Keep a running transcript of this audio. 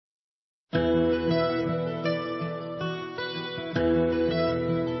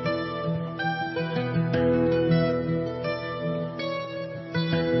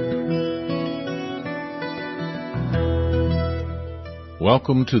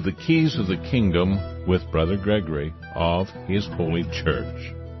Welcome to the Keys of the Kingdom with Brother Gregory of His Holy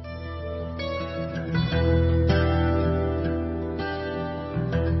Church.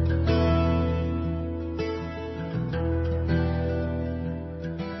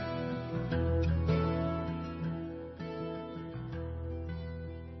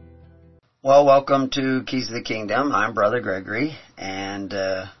 Well, welcome to Keys of the Kingdom. I'm Brother Gregory, and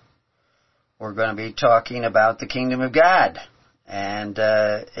we're going to be talking about the Kingdom of God. And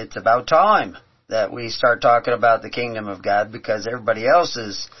it's about time that we start talking about the Kingdom of God, because everybody else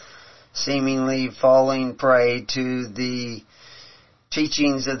is seemingly falling prey to the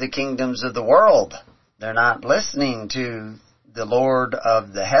teachings of the kingdoms of the world. They're not listening to the Lord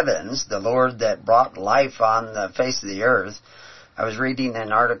of the heavens, the Lord that brought life on the face of the earth. I was reading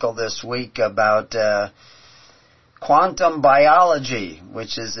an article this week about quantum biology,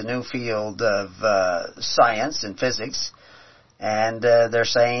 which is a new field of science and physics. And they're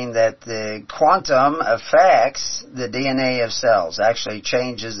saying that the quantum affects the DNA of cells, actually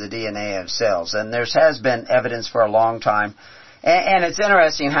changes the DNA of cells. And there has been evidence for a long time. And it's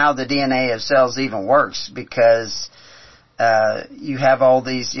interesting how the DNA of cells even works, because you have all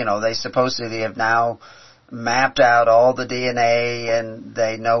these, they supposedly have now mapped out all the DNA, and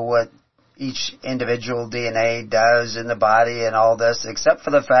they know what each individual DNA does in the body and all this, except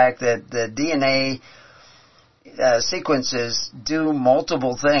for the fact that the DNA sequences do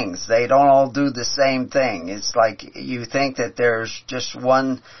multiple things. They don't all do the same thing. It's like you think that there's just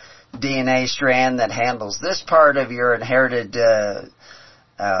one DNA strand that handles this part of your inherited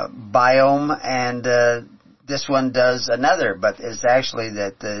biome, and this one does another, but it's actually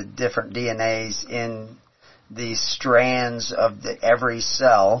that the different DNAs in the strands of every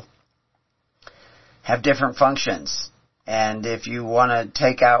cell have different functions. And if you want to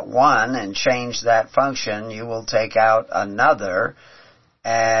take out one and change that function, you will take out another.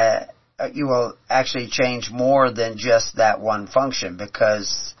 You will actually change more than just that one function,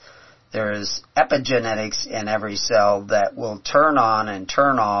 because there is epigenetics in every cell that will turn on and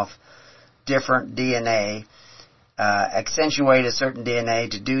turn off different DNA, accentuate a certain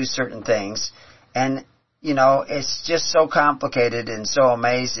DNA to do certain things. And it's just so complicated and so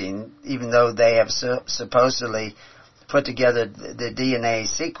amazing. Even though they have supposedly put together the DNA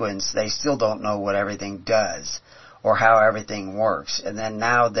sequence, they still don't know what everything does or how everything works. And then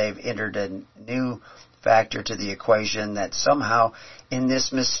now they've entered a new factor to the equation, that somehow in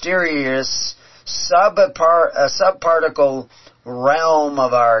this mysterious subparticle realm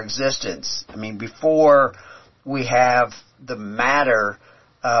of our existence, before we have the matter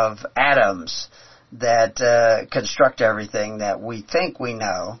of atoms that construct everything that we think we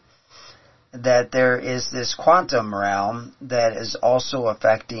know, that there is this quantum realm that is also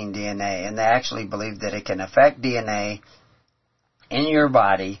affecting DNA. And they actually believe that it can affect DNA in your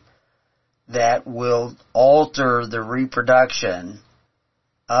body that will alter the reproduction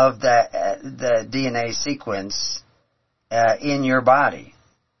of the DNA sequence in your body.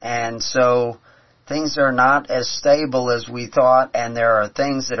 And so things are not as stable as we thought, and there are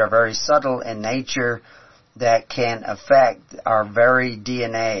things that are very subtle in nature that can affect our very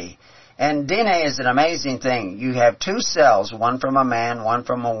DNA. And DNA is an amazing thing. You have two cells, one from a man, one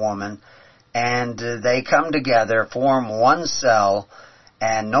from a woman, and they come together, form one cell,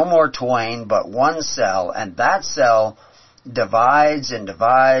 and no more twain, but one cell. And that cell divides and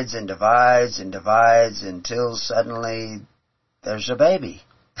divides and divides and divides until suddenly there's a baby.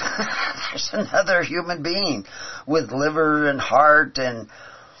 There's another human being with liver and heart, and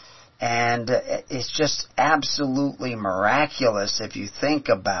it's just absolutely miraculous if you think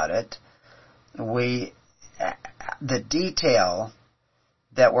about it. The detail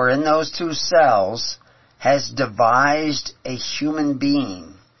that were in those two cells has devised a human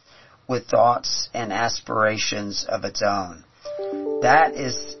being with thoughts and aspirations of its own. That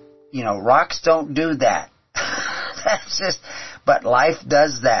is, rocks don't do that. But life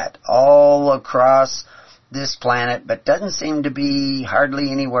does that all across this planet, but doesn't seem to be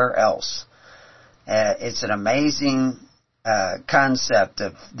hardly anywhere else. It's an amazing concept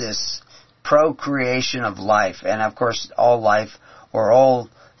of this procreation of life. And of course, all life, or all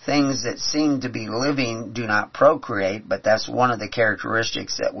things that seem to be living, do not procreate, but that's one of the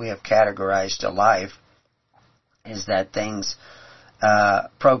characteristics that we have categorized to life, is that things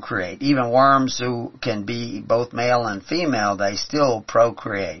procreate. Even worms, who can be both male and female, they still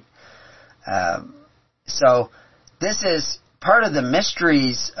procreate. So this is part of the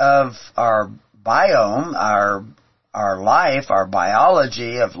mysteries of our biome, our life, our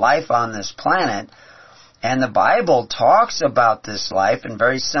biology of life on this planet. And the Bible talks about this life in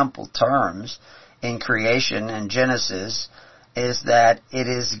very simple terms in creation and Genesis, is that it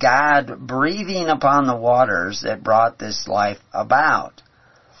is God breathing upon the waters that brought this life about.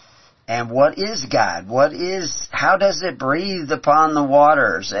 And what is God? How does it breathe upon the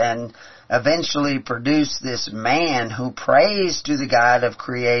waters and eventually produce this man who prays to the God of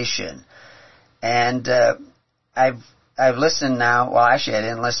creation? And I've listened now, well actually I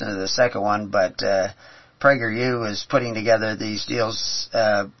didn't listen to the second one, but PragerU is putting together these deals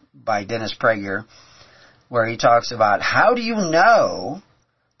by Dennis Prager, where he talks about how do you know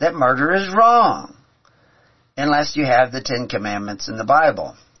that murder is wrong unless you have the 10 Commandments in the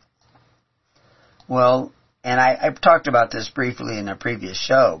Bible. Well, and I've talked about this briefly in a previous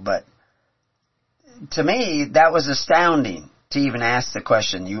show, but to me that was astounding to even ask the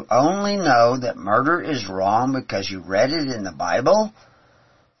question. You only know that murder is wrong because you read it in the Bible?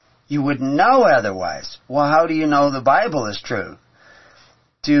 You wouldn't know otherwise. Well, how do you know the Bible is true?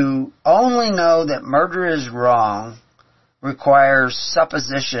 To only know that murder is wrong requires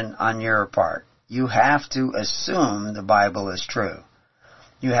supposition on your part. You have to assume the Bible is true.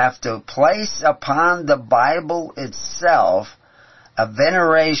 You have to place upon the Bible itself a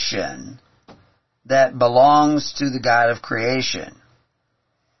veneration that belongs to the God of creation.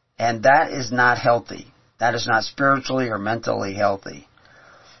 And that is not healthy. That is not spiritually or mentally healthy.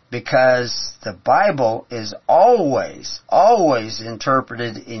 Because the Bible is always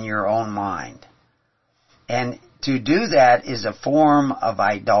interpreted in your own mind. And to do that is a form of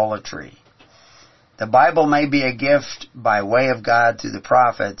idolatry. The Bible may be a gift by way of God through the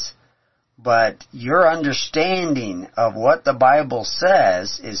prophets, but your understanding of what the Bible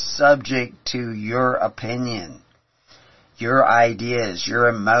says is subject to your opinion, your ideas, your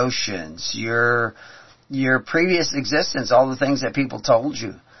emotions, your previous existence, all the things that people told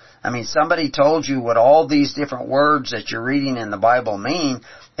you. I mean, somebody told you what all these different words that you're reading in the Bible mean,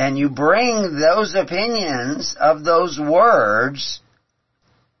 and you bring those opinions of those words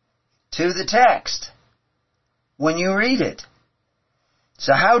to the text when you read it.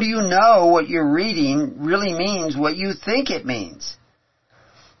 So how do you know what you're reading really means what you think it means?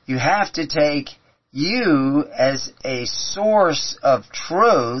 You have to take you as a source of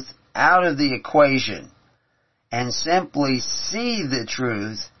truth out of the equation and simply see the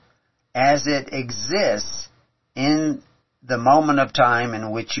truth as it exists in the moment of time in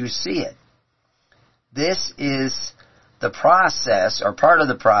which you see it. This is the process, or part of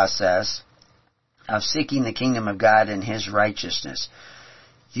the process, of seeking the kingdom of God and His righteousness.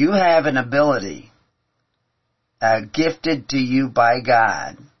 You have an ability gifted to you by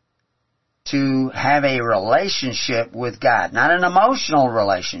God to have a relationship with God. Not an emotional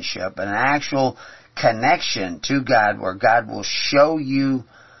relationship, but an actual connection to God where God will show you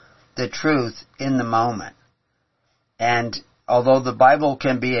the truth in the moment. And although the Bible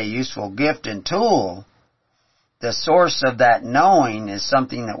can be a useful gift and tool, the source of that knowing is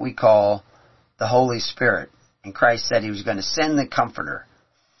something that we call the Holy Spirit. And Christ said He was going to send the Comforter,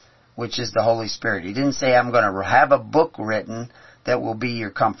 which is the Holy Spirit. He didn't say, I'm going to have a book written that will be your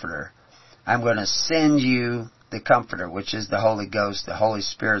comforter. I'm going to send you the Comforter, which is the Holy Ghost, the Holy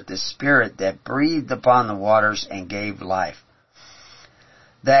Spirit, the Spirit that breathed upon the waters and gave life.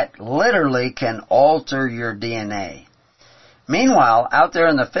 That literally can alter your DNA. Meanwhile, out there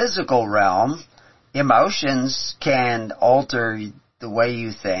in the physical realm, emotions can alter the way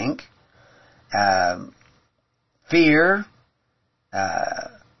you think. Fear,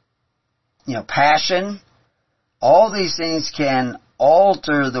 passion, all these things can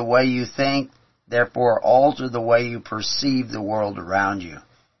alter the way you think, therefore alter the way you perceive the world around you.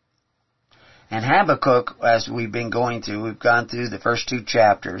 And Habakkuk, as we've been going through, we've gone through the first 2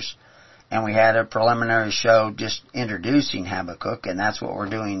 chapters, and we had a preliminary show just introducing Habakkuk, and that's what we're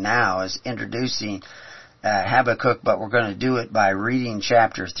doing now, is introducing Habakkuk, but we're going to do it by reading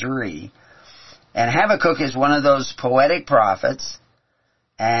chapter 3. And Habakkuk is one of those poetic prophets,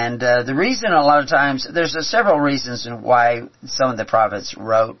 and the reason a lot of times, there's several reasons why some of the prophets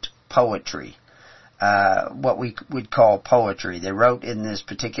wrote poetry. What we would call poetry. They wrote in this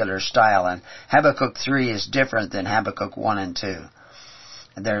particular style, and Habakkuk 3 is different than Habakkuk 1 and 2.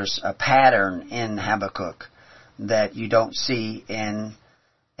 There's a pattern in Habakkuk that you don't see in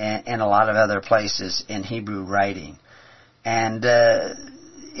a lot of other places in Hebrew writing. And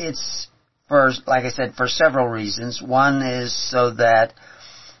it's, like I said, for several reasons. One is so that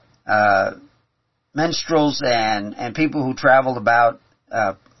minstrels and people who traveled about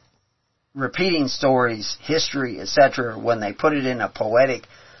repeating stories, history, etc., when they put it in a poetic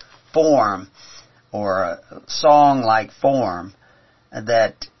form or a song-like form,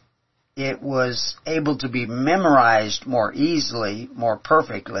 that it was able to be memorized more easily, more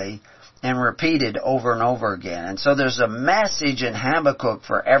perfectly, and repeated over and over again. And so there's a message in Habakkuk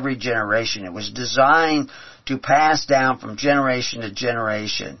for every generation. It was designed to pass down from generation to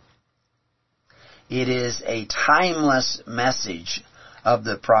generation. It is a timeless message of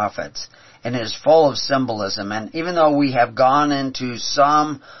the prophets, and it is full of symbolism. And even though we have gone into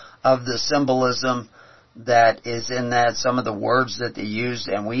some of the symbolism that is in that, some of the words that they used,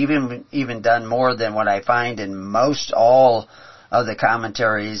 and we even done more than what I find in most all of the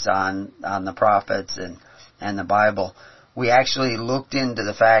commentaries on the prophets and the Bible. We actually looked into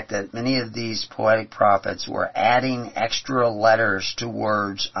the fact that many of these poetic prophets were adding extra letters to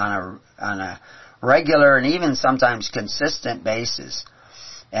words on a regular and even sometimes consistent basis.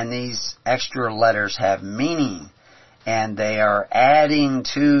 And these extra letters have meaning, and they are adding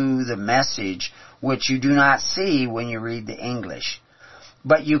to the message, which you do not see when you read the English.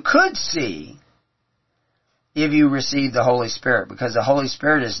 But you could see if you receive the Holy Spirit, because the Holy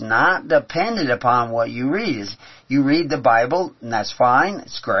Spirit is not dependent upon what you read. You read the Bible, and that's fine,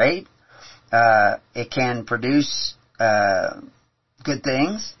 it's great. It can produce good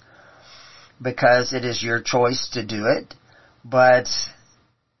things, because it is your choice to do it. But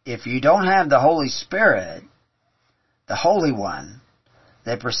if you don't have the Holy Spirit, the Holy One,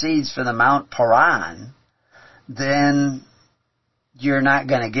 that proceeds from the Mount Paran, then you're not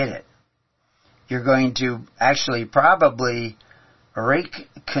going to get it. You're going to actually probably wreak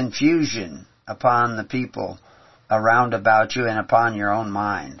confusion upon the people around about you and upon your own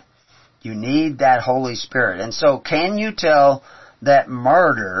mind. You need that Holy Spirit. And so, can you tell that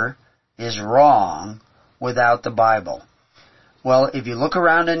murder is wrong without the Bible? Well, if you look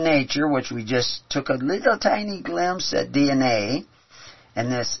around in nature, which we just took a little tiny glimpse at DNA, and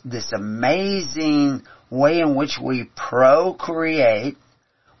this amazing way in which we procreate,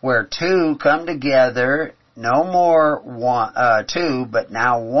 where two come together, no more two, but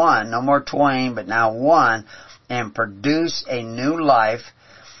now one, no more twain, but now one, and produce a new life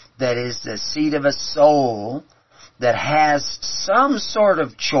that is the seed of a soul that has some sort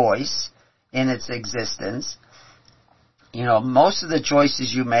of choice in its existence. You know, most of the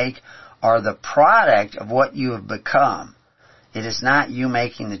choices you make are the product of what you have become. It is not you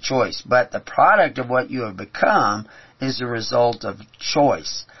making the choice, but the product of what you have become is the result of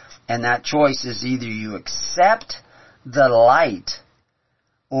choice. And that choice is either you accept the light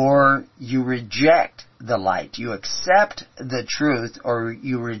or you reject the light. You accept the truth or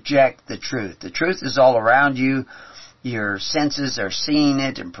you reject the truth. The truth is all around you. Your senses are seeing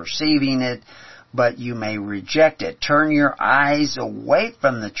it and perceiving it, but you may reject it. Turn your eyes away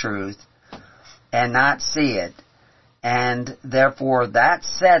from the truth and not see it. And therefore that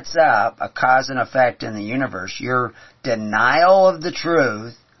sets up a cause and effect in the universe. Your denial of the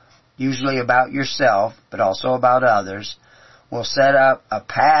truth, usually about yourself, but also about others, will set up a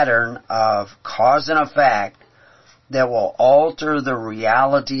pattern of cause and effect that will alter the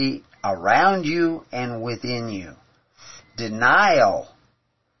reality around you and within you. Denial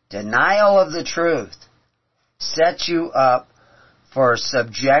of the truth sets you up for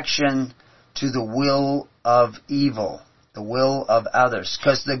subjection to the will of evil, the will of others.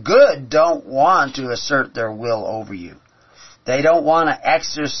 Because the good don't want to assert their will over you. They don't want to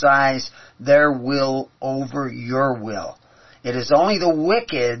exercise their will over your will. It is only the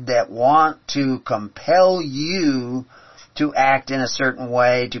wicked that want to compel you to act in a certain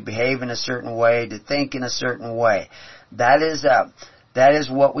way, to behave in a certain way, to think in a certain way. That is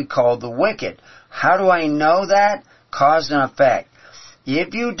what we call the wicked. How do I know that? Cause and effect.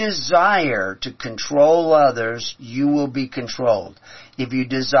 If you desire to control others, you will be controlled. If you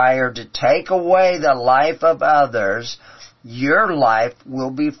desire to take away the life of others, your life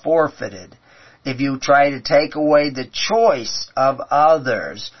will be forfeited. If you try to take away the choice of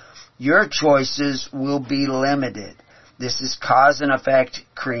others, your choices will be limited. This is cause and effect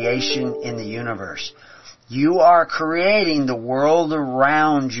creation in the universe. You are creating the world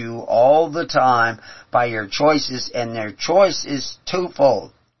around you all the time by your choices, and their choice is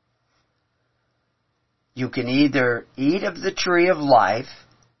twofold. You can either eat of the tree of life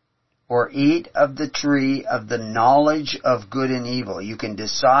or eat of the tree of the knowledge of good and evil. You can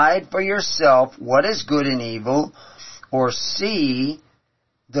decide for yourself what is good and evil, or see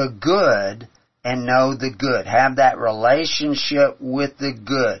the good and know the good. Have that relationship with the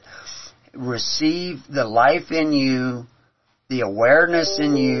good. Receive the life in you, the awareness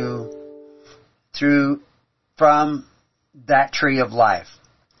in you, from that tree of life,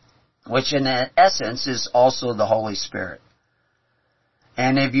 which in essence is also the Holy Spirit.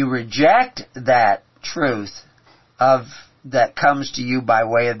 And if you reject that truth that comes to you by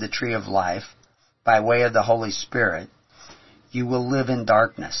way of the tree of life, by way of the Holy Spirit, you will live in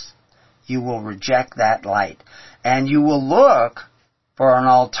darkness. You will reject that light. And you will look for an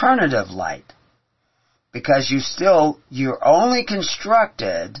alternative light. Because you're only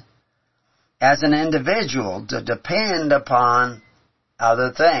constructed as an individual to depend upon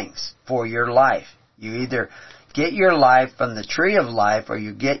other things for your life. You either get your life from the tree of life, or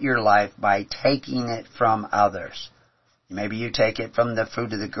you get your life by taking it from others. Maybe you take it from the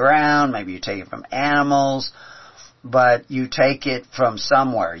fruit of the ground, maybe you take it from animals, but you take it from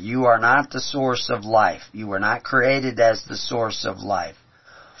somewhere. You are not the source of life. You were not created as the source of life.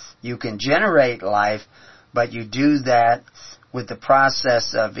 You can generate life, but you do that with the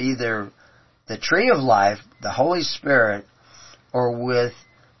process of either the tree of life, the Holy Spirit, or with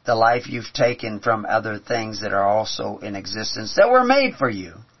the life you've taken from other things that are also in existence that were made for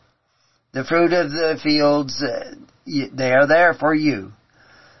you. The fruit of the fields, they are there for you.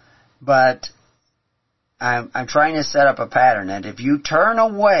 But I'm trying to set up a pattern that if you turn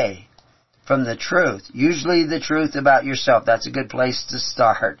away from the truth, usually the truth about yourself, that's a good place to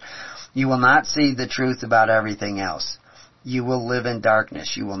start. You will not see the truth about everything else. You will live in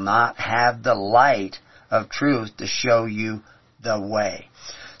darkness. You will not have the light of truth to show you the way.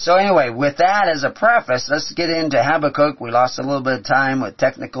 So anyway, with that as a preface, let's get into Habakkuk. We lost a little bit of time with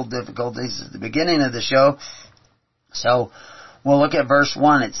technical difficulties at the beginning of the show. So we'll look at verse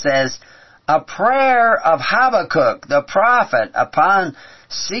 1. It says, a prayer of Habakkuk, the prophet, upon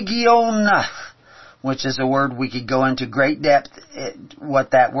Sigionoth, which is a word we could go into great depth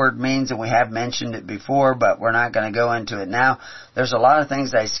what that word means, and we have mentioned it before, but we're not going to go into it now. There's a lot of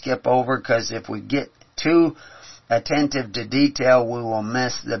things I skip over because if we get too attentive to detail, we will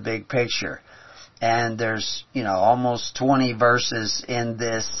miss the big picture. And there's, almost 20 verses in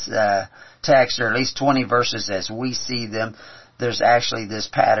this text, or at least 20 verses as we see them. There's actually this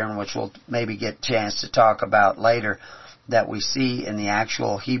pattern, which we'll maybe get a chance to talk about later, that we see in the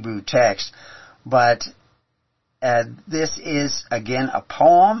actual Hebrew text. But this is, again, a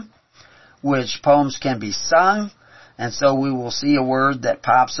poem, which poems can be sung. And so we will see a word that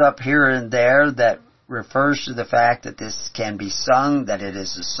pops up here and there that refers to the fact that this can be sung, that it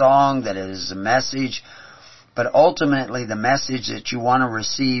is a song, that it is a message. But ultimately, the message that you want to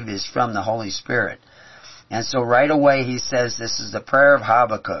receive is from the Holy Spirit. And so right away he says this is the prayer of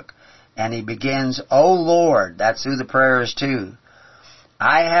Habakkuk. And he begins, O Lord, that's who the prayer is to.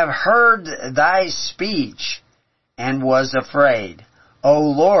 I have heard thy speech and was afraid. O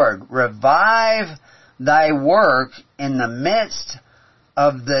Lord, revive thy work in the midst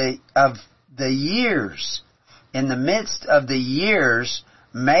of the years. In the midst of the years,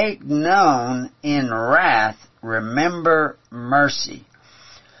 make known in wrath, remember mercy.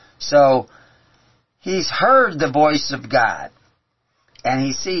 So, he's heard the voice of God, and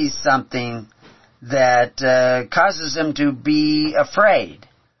he sees something that causes him to be afraid.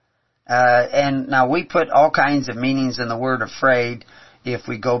 And now we put all kinds of meanings in the word afraid. If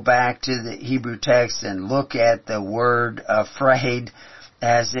we go back to the Hebrew text and look at the word afraid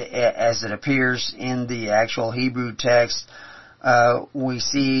as it appears in the actual Hebrew text, we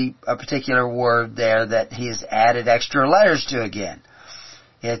see a particular word there that he has added extra letters to again.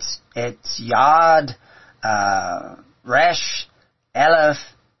 It's Yod, Resh, Aleph,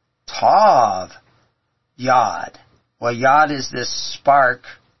 Tav, Yod. Well, Yod is this spark,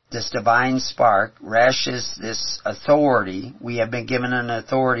 this divine spark. Resh is this authority. We have been given an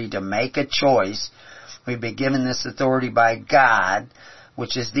authority to make a choice. We've been given this authority by God,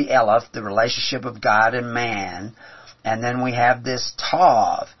 which is the Aleph, the relationship of God and man. And then we have this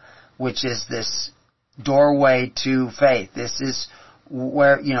Tav, which is this doorway to faith. This is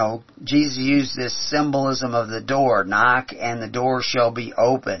where, Jesus used this symbolism of the door. Knock and the door shall be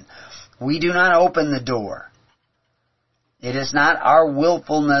open. We do not open the door. It is not our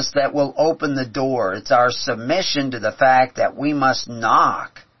willfulness that will open the door. It's our submission to the fact that we must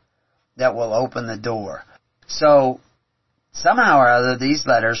knock that will open the door. So, somehow or other, these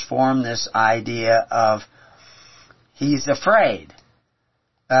letters form this idea of he's afraid.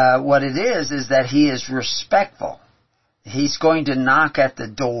 What it is that he is respectful. He's going to knock at the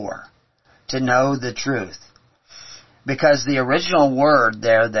door to know the truth. Because the original word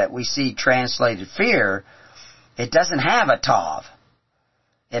there that we see translated fear, it doesn't have a tav.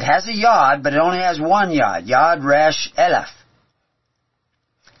 It has a yod, but it only has one yod. Yod, resh, aleph.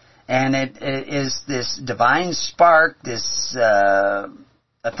 And it is this divine spark, this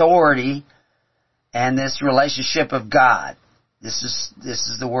authority, and this relationship of God. This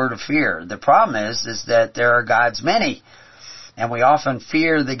is the word of fear. The problem is that there are gods many. And we often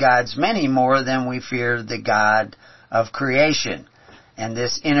fear the gods many more than we fear the God of creation. And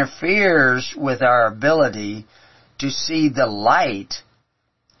this interferes with our ability to see the light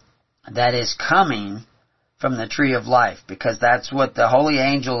that is coming from the tree of life, because that's what the holy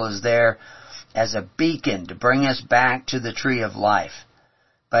angel is there as a beacon to bring us back to the tree of life.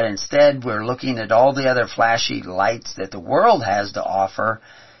 But instead we're looking at all the other flashy lights that the world has to offer,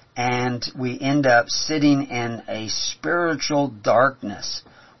 and we end up sitting in a spiritual darkness.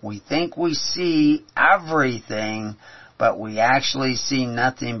 We think we see everything, but we actually see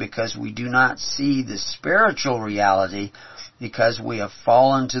nothing, because we do not see the spiritual reality, because we have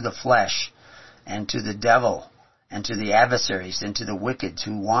fallen to the flesh and to the devil and to the adversaries and to the wicked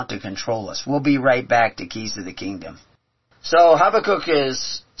who want to control us. We'll be right back to Keys of the Kingdom. So Habakkuk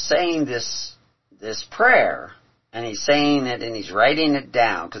is saying this prayer, and he's saying it and he's writing it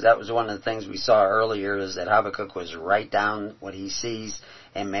down, because that was one of the things we saw earlier, is that Habakkuk was write down what he sees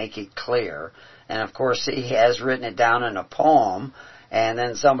and make it clear. And of course he has written it down in a poem, and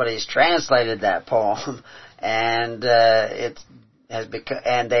then somebody's translated that poem, and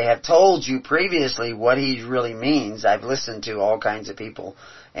and they have told you previously what he really means. I've listened to all kinds of people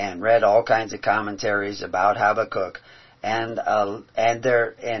and read all kinds of commentaries about Habakkuk, and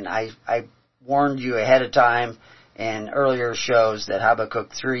I warned you ahead of time in earlier shows that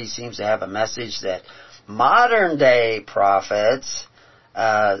Habakkuk 3 seems to have a message that modern day prophets,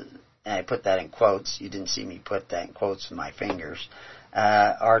 and I put that in quotes, you didn't see me put that in quotes with my fingers,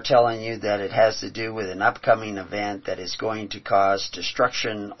 are telling you that it has to do with an upcoming event that is going to cause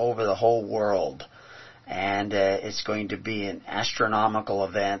destruction over the whole world. And it's going to be an astronomical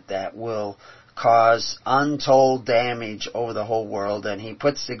event that will cause untold damage over the whole world. And he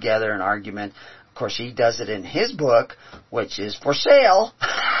puts together an argument. Of course, he does it in his book, which is for sale.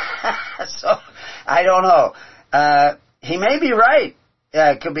 So, I don't know. He may be right,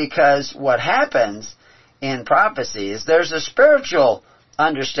 because what happens in prophecy is there's a spiritual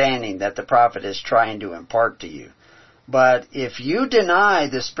understanding that the prophet is trying to impart to you. But if you deny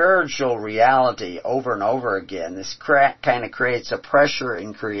the spiritual reality over and over again, this kind of creates a pressure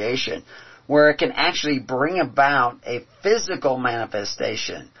in creation where it can actually bring about a physical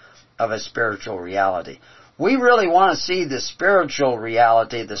manifestation of a spiritual reality. We really want to see the spiritual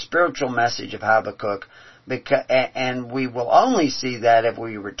reality, the spiritual message of Habakkuk, and we will only see that if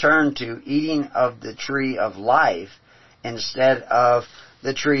we return to eating of the tree of life instead of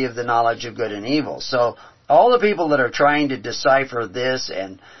the tree of the knowledge of good and evil. So all the people that are trying to decipher this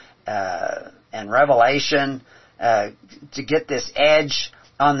and Revelation to get this edge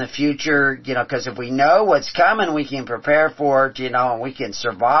on the future, because if we know what's coming, we can prepare for it, and we can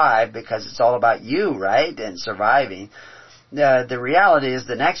survive, because it's all about you, right, and surviving. The reality is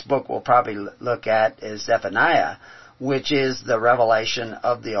the next book we'll probably look at is Zephaniah, which is the revelation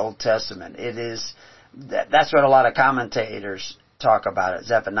of the Old Testament. That's what a lot of commentators talk about it.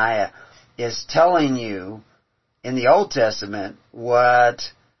 Zephaniah is telling you in the Old Testament what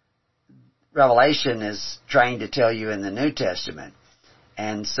Revelation is trying to tell you in the New Testament.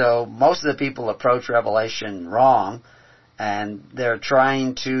 And so most of the people approach Revelation wrong, and they're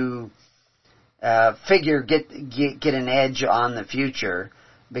trying to get an edge on the future,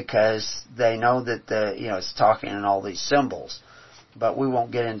 because they know that it's talking in all these symbols. But we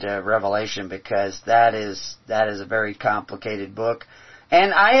won't get into Revelation, because that is a very complicated book.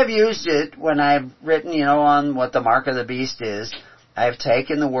 And I have used it when I've written, on what the mark of the beast is. I've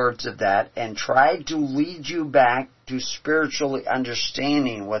taken the words of that and tried to lead you back to spiritually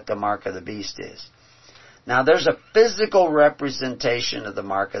understanding what the mark of the beast is. Now, there's a physical representation of the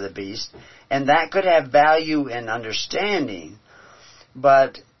mark of the beast, and that could have value in understanding,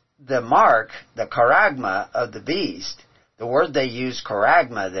 but the mark, the charagma of the beast, the word they use,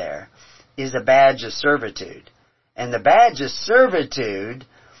 charagma there, is a badge of servitude. And the badge of servitude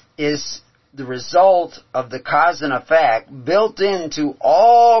is the result of the cause and effect built into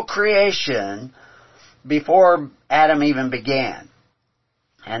all creation before Adam even began.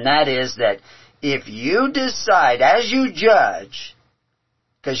 And that is that if you decide, as you judge,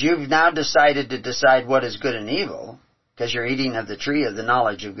 because you've now decided to decide what is good and evil, because you're eating of the tree of the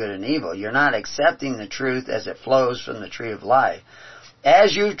knowledge of good and evil, you're not accepting the truth as it flows from the tree of life.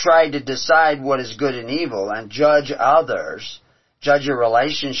 As you try to decide what is good and evil and judge others, judge your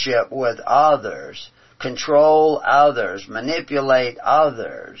relationship with others, control others, manipulate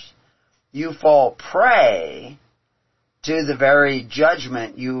others, you fall prey to the very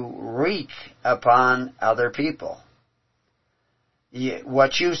judgment you wreak upon other people.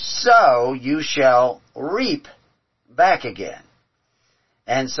 What you sow, you shall reap back again.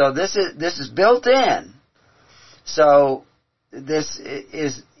 And so this is built in. So this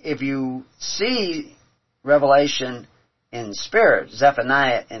is, if you see Revelation in spirit,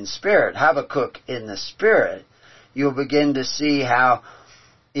 Zephaniah in spirit, Habakkuk in the spirit, you'll begin to see how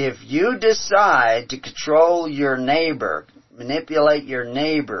if you decide to control your neighbor, manipulate your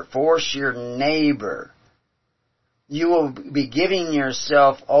neighbor, force your neighbor, you will be giving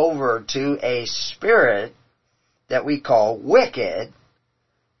yourself over to a spirit that we call wicked,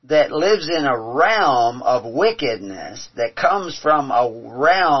 that lives in a realm of wickedness, that comes from a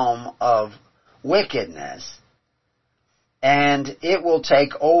realm of wickedness, and it will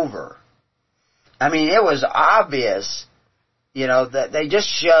take over. I mean, it was obvious, that they just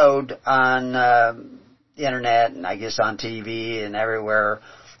showed on the internet and I guess on TV and everywhere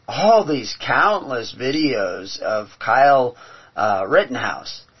all these countless videos of Kyle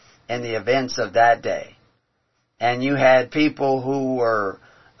Rittenhouse and the events of that day. And you had people who were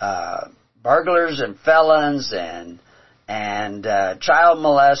burglars and felons and child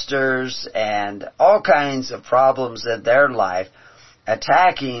molesters and all kinds of problems in their life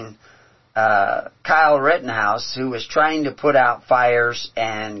attacking Kyle Rittenhouse, who was trying to put out fires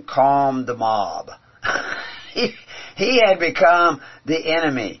and calm the mob. He had become the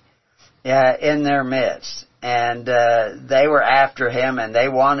enemy in their midst, and they were after him, and they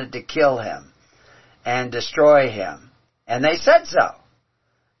wanted to kill him and destroy him, and they said so.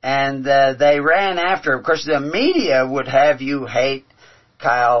 And they ran after him. Of course, the media would have you hate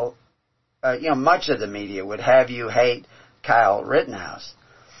Kyle. Much of the media would have you hate Kyle Rittenhouse.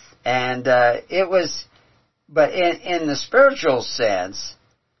 And it was, but in the spiritual sense,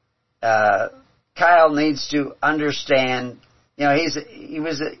 Kyle needs to understand. He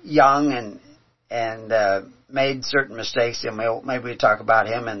was young and made certain mistakes, and maybe we'll talk about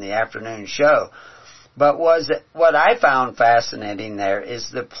him in the afternoon show. But what I found fascinating there is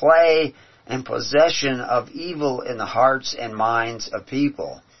the play and possession of evil in the hearts and minds of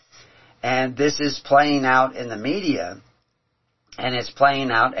people. And this is playing out in the media, and it's playing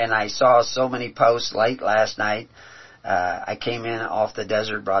out, and I saw so many posts late last night. I came in off the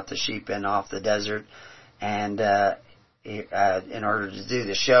desert, brought the sheep in off the desert, and in order to do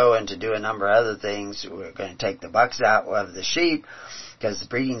the show and to do a number of other things, we're going to take the bucks out of the sheep, because the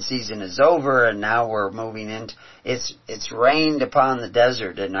breeding season is over, and now we're moving into, it's rained upon the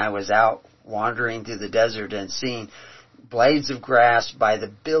desert, and I was out wandering through the desert and seeing blades of grass by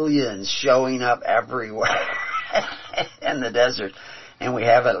the billions showing up everywhere in the desert. And we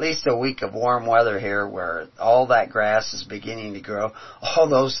have at least a week of warm weather here where all that grass is beginning to grow. All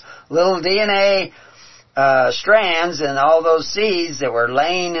those little DNA strands and all those seeds that were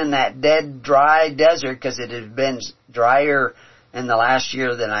laying in that dead, dry desert, because it had been drier in the last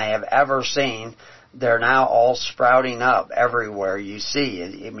year than I have ever seen, they're now all sprouting up everywhere you see.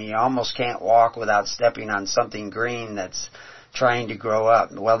 I mean, you almost can't walk without stepping on something green that's trying to grow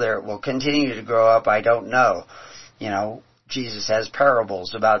up. Whether it will continue to grow up, I don't know. Jesus has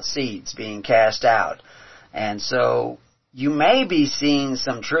parables about seeds being cast out. And so you may be seeing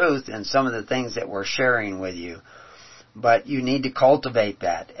some truth in some of the things that we're sharing with you, but you need to cultivate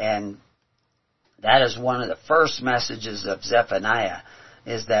that. And that is one of the first messages of Zephaniah,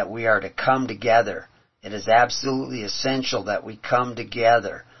 is that we are to come together. It is absolutely essential that we come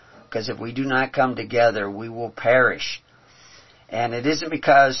together, because if we do not come together, we will perish. And it isn't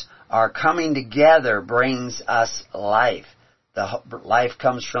because our coming together brings us life. The life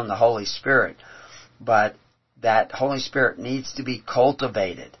comes from the Holy Spirit, but that Holy Spirit needs to be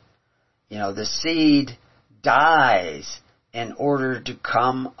cultivated. The seed dies in order to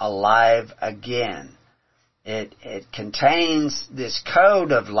come alive again. It contains this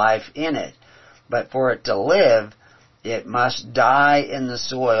code of life in it, but for it to live, it must die in the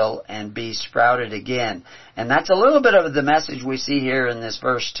soil and be sprouted again. And that's a little bit of the message we see here in this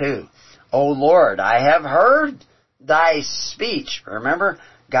verse 2. O Lord, I have heard thy speech. Remember,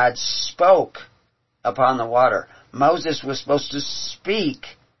 God spoke upon the water. Moses was supposed to speak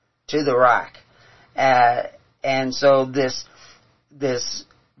to the rock. And so this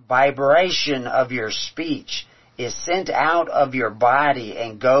vibration of your speech is sent out of your body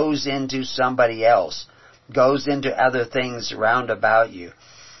and goes into somebody else, goes into other things round about you.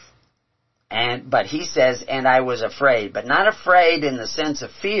 But he says, and I was afraid, but not afraid in the sense of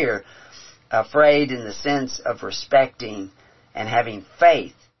fear, afraid in the sense of respecting and having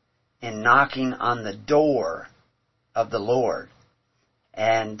faith in knocking on the door of the Lord.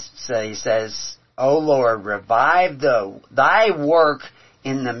 And so he says, O Lord, revive thy work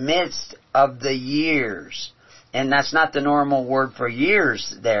in the midst of the years. And that's not the normal word for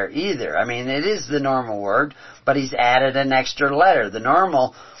years there either. I mean, it is the normal word, but he's added an extra letter. The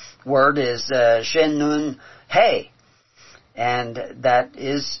normal word is Shin Nun He, and that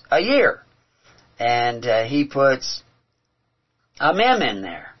is a year. And he puts a mem in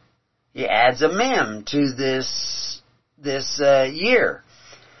there. He adds a mem to this year.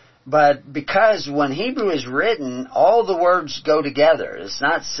 But because when Hebrew is written, all the words go together. It's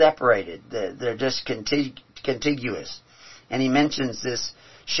not separated. They're just contiguous. And he mentions this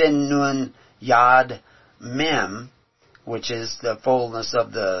Shin Nun Yad Mem, which is the fullness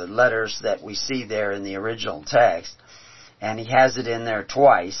of the letters that we see there in the original text. And he has it in there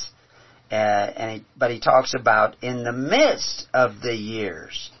twice. But he talks about in the midst of the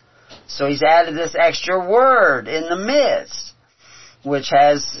years. So he's added this extra word, in the midst, which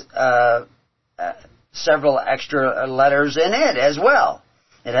has several extra letters in it as well.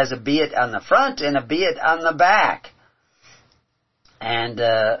 It has a beat on the front and a beat on the back. And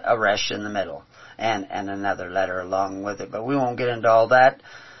a resh in the middle. And another letter along with it. But we won't get into all that.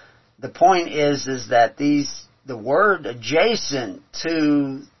 The point is that the word adjacent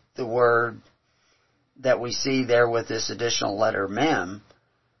to the word that we see there with this additional letter mem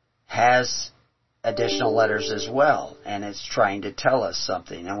has additional letters as well, and it's trying to tell us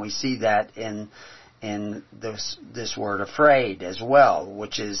something. And we see that in this word afraid as well,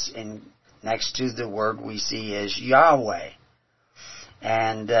 which is next to the word we see as Yahweh,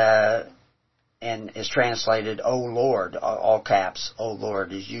 and is translated O Lord, all caps, O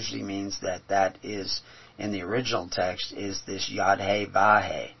Lord. It usually means that is in the original text is this Yad He Vah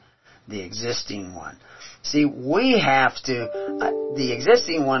He, the existing one. See, we have to, the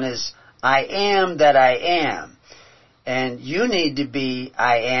existing one is I am that I am. And you need to be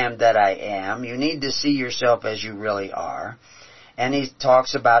I am that I am. You need to see yourself as you really are. And he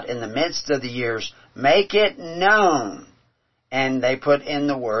talks about in the midst of the years, make it known. And they put in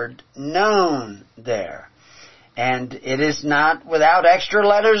the word known there. And it is not without extra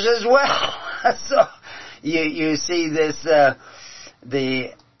letters as well. So you see this,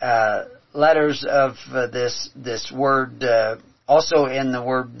 the letters of this word, also in the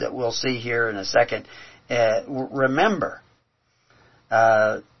word that we'll see here in a second, remember.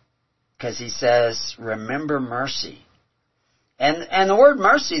 Because he says, remember mercy. And the word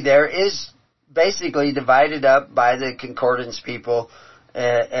mercy there is basically divided up by the concordance people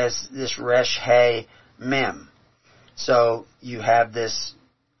as this resh he mem. So you have this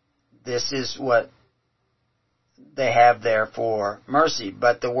is what they have there for mercy.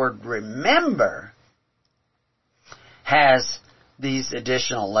 But the word remember has these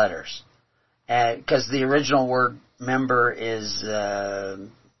additional letters. Because the original word member is, trying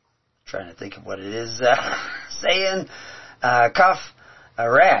to think of what it is, saying, kaf,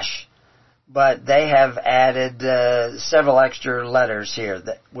 resh. But they have added several extra letters here,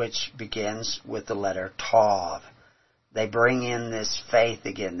 which begins with the letter Tav. They bring in this faith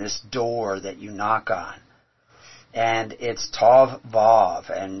again, this door that you knock on. And it's Tav Vav,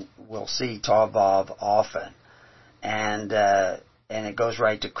 and we'll see Tav Vav often. And it goes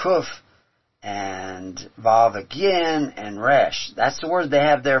right to Kuf, and Vav again, and Resh. That's the word they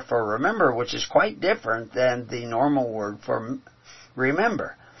have there for remember, which is quite different than the normal word for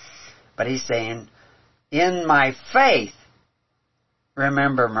remember. But he's saying, in my faith,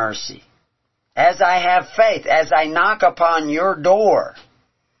 remember mercy. As I have faith, as I knock upon your door,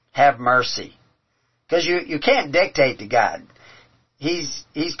 have mercy. Because you can't dictate to God. He's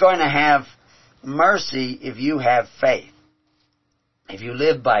going to have mercy if you have faith. If you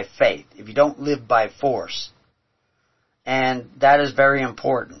live by faith. If you don't live by force. And that is very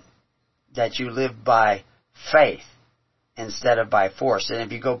important. That you live by faith instead of by force. And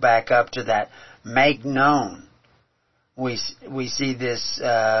if you go back up to that make known, we see this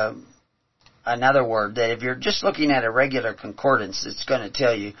another word that if you're just looking at a regular concordance, it's going to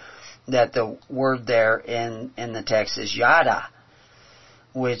tell you that the word there in the text is yada,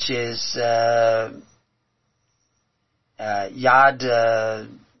 which is yad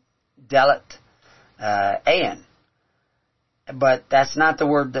delet ayin. But that's not the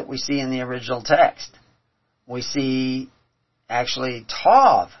word that we see in the original text. We see actually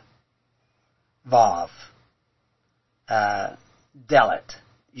tav vav delet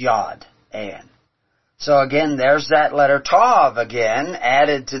yad ayin. So again, there's that letter Tav again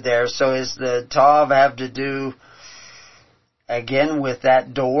added to there. So is the Tav have to do again with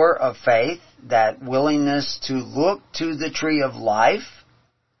that door of faith, that willingness to look to the tree of life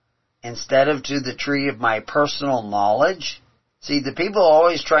instead of to the tree of my personal knowledge? See, the people are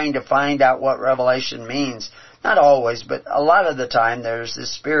always trying to find out what revelation means. Not always, but a lot of the time there's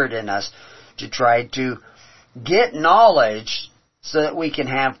this spirit in us to try to get knowledge so that we can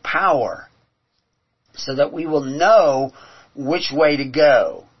have power. So that we will know which way to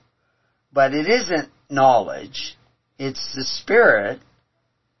go. But it isn't knowledge. It's the Spirit.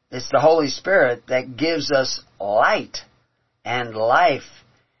 It's the Holy Spirit that gives us light and life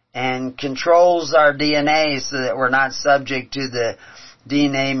and controls our DNA so that we're not subject to the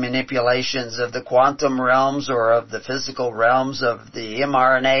DNA manipulations of the quantum realms or of the physical realms, of the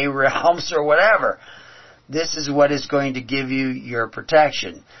mRNA realms or whatever. This is what is going to give you your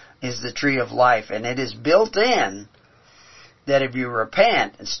protection, is the tree of life. And it is built in that if you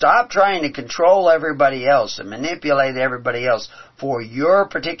repent and stop trying to control everybody else and manipulate everybody else for your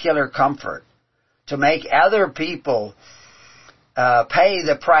particular comfort, to make other people pay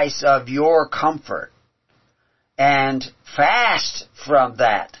the price of your comfort, and fast from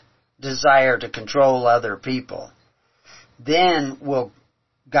that desire to control other people, then will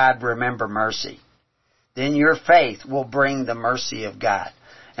God remember mercy. Then your faith will bring the mercy of God.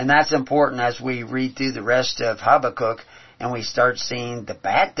 And that's important as we read through the rest of Habakkuk and we start seeing the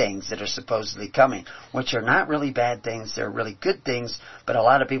bad things that are supposedly coming, which are not really bad things, they're really good things, but a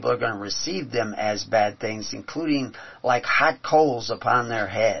lot of people are going to receive them as bad things, including like hot coals upon their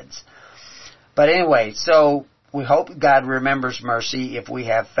heads. But anyway, so we hope God remembers mercy if we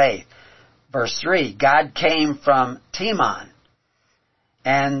have faith. Verse 3, God came from Teman,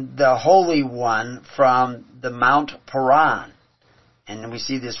 and the Holy One from the Mount Paran. And we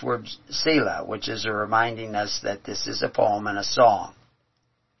see this word Selah, which is reminding us that this is a poem and a song.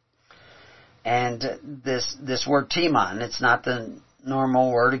 And this word Teman, it's not the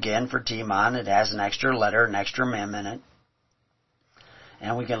normal word again for Teman. It has an extra letter, an extra mem in it.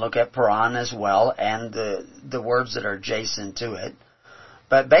 And we can look at Paran as well, and the words that are adjacent to it.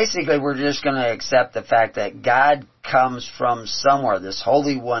 But basically, we're just going to accept the fact that God comes from somewhere. This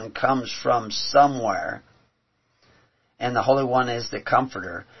Holy One comes from somewhere. And the Holy One is the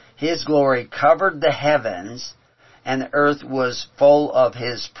Comforter. His glory covered the heavens, and the earth was full of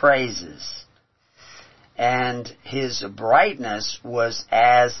His praises. And His brightness was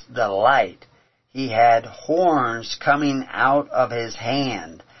as the light. He had horns coming out of His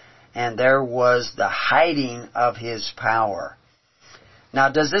hand, and there was the hiding of His power. Now,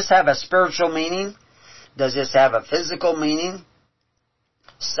 does this have a spiritual meaning? Does this have a physical meaning?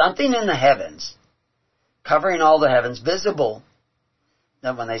 Something in the heavens, covering all the heavens, visible.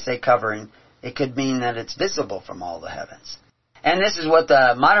 Now, when they say covering, it could mean that it's visible from all the heavens. And this is what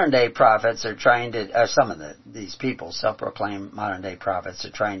the modern-day prophets are trying to, some of these people, self-proclaimed modern-day prophets,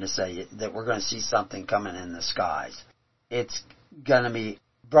 are trying to say that we're going to see something coming in the skies. It's going to be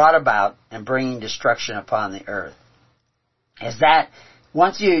brought about and bringing destruction upon the earth. Is that,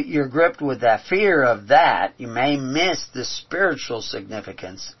 once you're gripped with that fear of that, you may miss the spiritual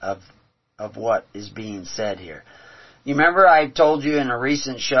significance of what is being said here. You remember I told you in a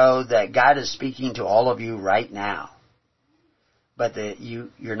recent show that God is speaking to all of you right now. But that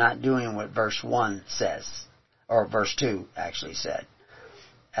you're not doing what verse 1 says, or verse 2 actually said,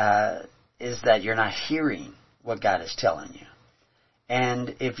 is that you're not hearing what God is telling you.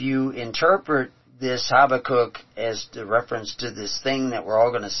 And if you interpret this Habakkuk as the reference to this thing that we're all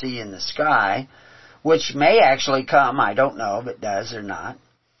going to see in the sky, which may actually come, I don't know if it does or not,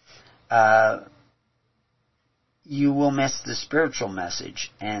 you will miss the spiritual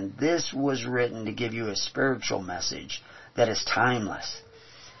message. And this was written to give you a spiritual message that is timeless.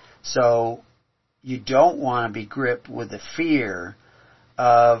 So you don't want to be gripped with the fear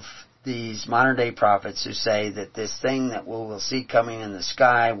of these modern day prophets who say that this thing that we will see coming in the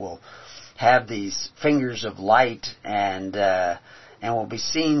sky will have these fingers of light and will be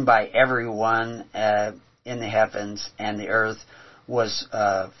seen by everyone in the heavens, and the earth was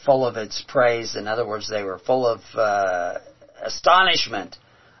full of its praise. In other words, they were full of astonishment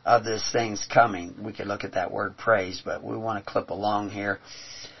of this thing's coming. We could look at that word praise, but we want to clip along here.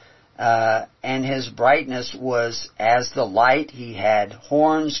 And His brightness was as the light. He had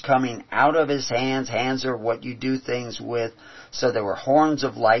horns coming out of His hands. Hands are what you do things with. So there were horns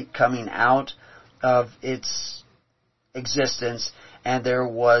of light coming out of its existence, and there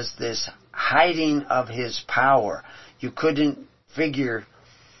was this hiding of His power. You couldn't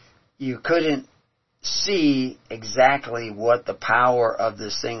see exactly what the power of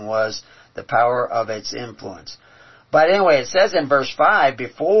this thing was, the power of its influence. But anyway, it says in verse 5,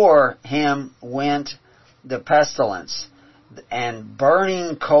 before Him went the pestilence, and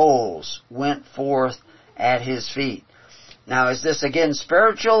burning coals went forth at His feet. Now, is this again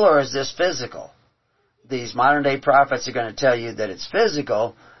spiritual or is this physical? These modern day prophets are going to tell you that it's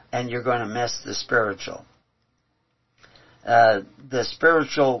physical, and you're going to miss the spiritual. The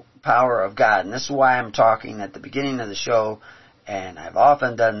spiritual power of God. And this is why I'm talking at the beginning of the show, and I've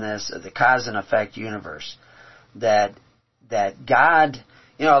often done this, the cause and effect universe. That God,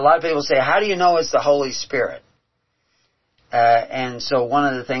 a lot of people say, how do you know it's the Holy Spirit? And so one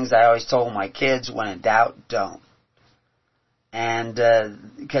of the things I always told my kids, when in doubt, don't. And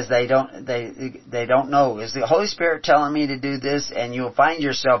because they don't know, is the Holy Spirit telling me to do this? And you'll find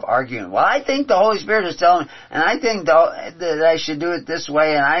yourself arguing. Well, I think the Holy Spirit is telling me, and I think that I should do it this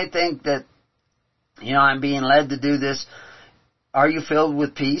way, and I think that I'm being led to do this. Are you filled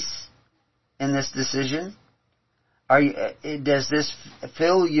with peace in this decision? Does this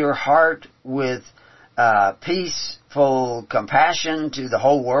fill your heart with peaceful compassion to the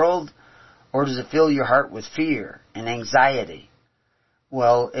whole world? Or does it fill your heart with fear and anxiety?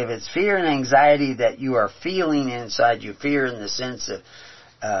 Well, if it's fear and anxiety that you are feeling inside you, fear in the sense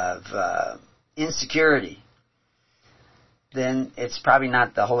of insecurity, then it's probably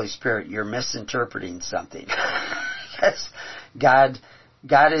not the Holy Spirit. You're misinterpreting something. Yes, God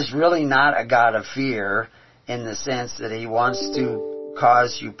is really not a God of fear in the sense that He wants to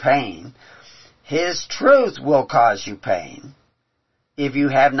cause you pain. His truth will cause you pain if you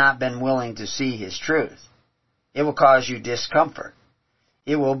have not been willing to see His truth. It will cause you discomfort.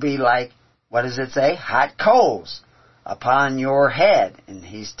 It will be like, what does it say? Hot coals upon your head. And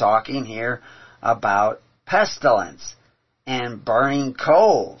He's talking here about pestilence and burning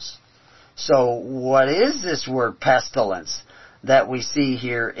coals. So what is this word pestilence that we see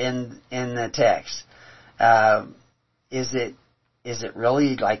here in the text? Is it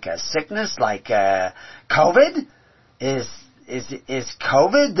really like a sickness, like COVID? Is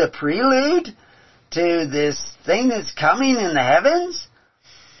COVID the prelude to this thing that's coming in the heavens?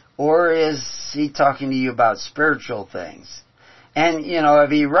 Or is He talking to you about spiritual things? And, if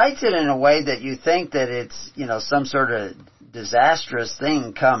He writes it in a way that you think that it's, some sort of disastrous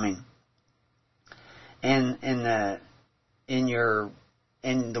thing coming in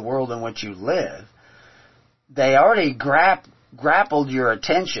the world in which you live, they already grappled your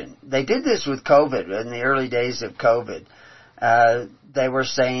attention. They did this with COVID in the early days of COVID. They were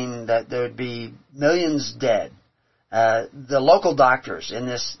saying that there would be millions dead. The local doctors in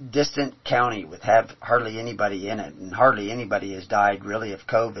this distant county would have hardly anybody in it, and hardly anybody has died really of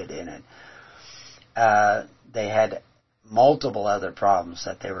COVID in it. They had multiple other problems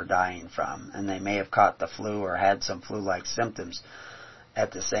that they were dying from, and they may have caught the flu or had some flu-like symptoms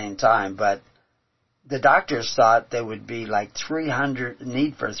at the same time. But the doctors thought there would be like 300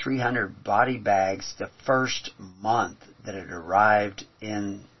 body bags the first month that it arrived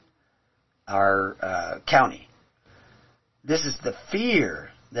in our county. This is the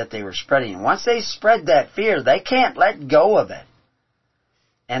fear that they were spreading. Once they spread that fear, they can't let go of it.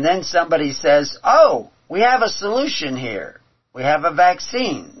 And then somebody says, oh, we have a solution here. We have a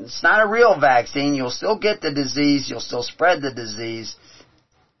vaccine. It's not a real vaccine. You'll still get the disease. You'll still spread the disease.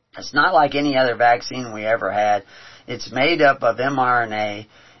 It's not like any other vaccine we ever had. It's made up of mRNA.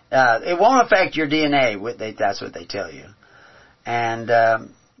 It won't affect your DNA. That's what they tell you. And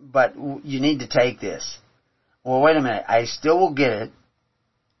but you need to take this. Well, wait a minute. I still will get it.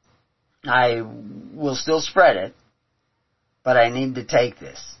 I will still spread it. But I need to take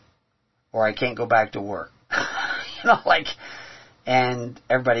this, or I can't go back to work. And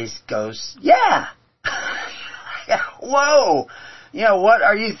everybody goes, yeah. Whoa. What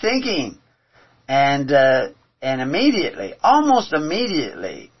are you thinking? And immediately, almost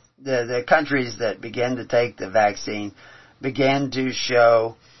immediately, the countries that began to take the vaccine began to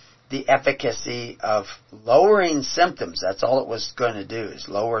show the efficacy of lowering symptoms. That's all it was going to do, is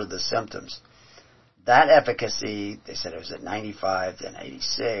lower the symptoms. That efficacy, they said it was at 95, then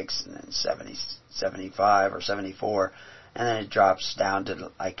 86, and then 70, 75 or 74, and then it drops down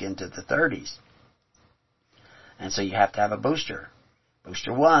to into the 30s. And so you have to have a booster.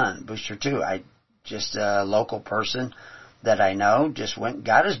 Booster 1, booster 2. Just a local person that I know just went and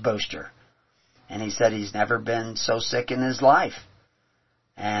got his booster. And he said he's never been so sick in his life.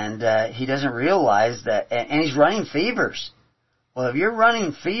 And he doesn't realize that, and he's running fevers. Well, if you're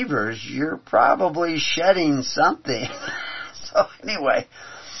running fevers, you're probably shedding something. So anyway,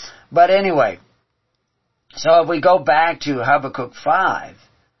 so if we go back to Habakkuk 5,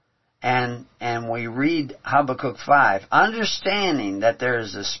 and we read Habakkuk 5, understanding that there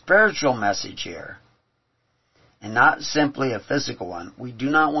is a spiritual message here, and not simply a physical one. We do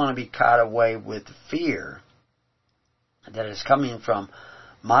not want to be caught away with fear that is coming from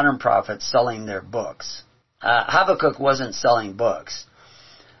modern prophets selling their books. Habakkuk wasn't selling books.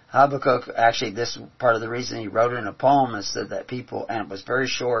 Habakkuk, actually, this part of the reason he wrote it in a poem is so that people, and it was very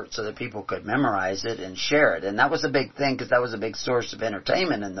short, so that people could memorize it and share it. And that was a big thing, because that was a big source of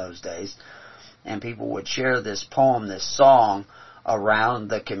entertainment in those days. And people would share this poem, this song, around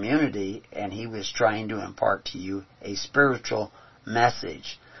the community, and he was trying to impart to you a spiritual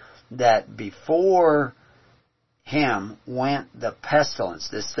message. That before him went the pestilence,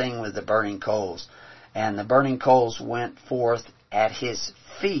 this thing with the burning coals. and the burning coals went forth at his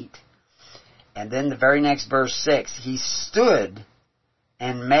feet. And then the very next verse 6, he stood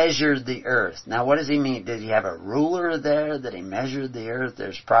and measured the earth. Now what does he mean? Did he have a ruler there that he measured the earth?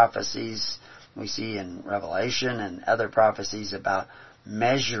 There's prophecies we see in Revelation and other prophecies about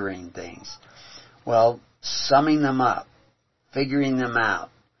measuring things. Well, summing them up, figuring them out,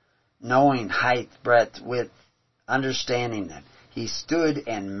 knowing height, breadth, width, understanding them. He stood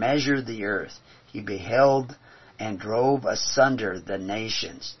and measured the earth. He beheld and drove asunder the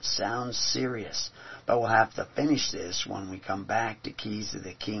nations. Sounds serious. But we'll have to finish this when we come back to Keys of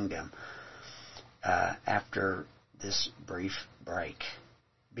the Kingdom after this brief break.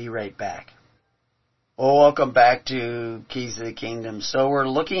 Be right back. Well, welcome back to Keys of the Kingdom. So we're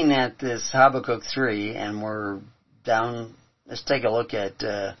looking at this Habakkuk 3, and we're down. Let's take a look at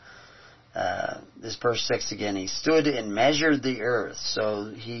this verse 6 again. He stood and measured the earth.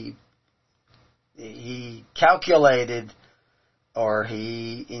 So he calculated, or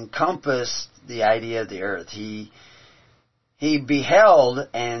he encompassed the idea of the earth. He beheld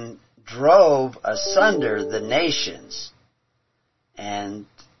and drove asunder the nations. And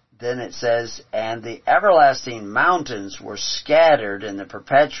then it says, and the everlasting mountains were scattered, and the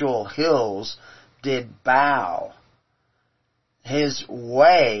perpetual hills did bow. His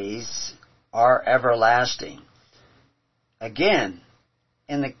ways are everlasting. Again,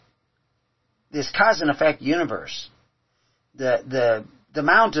 in this cause and effect universe, the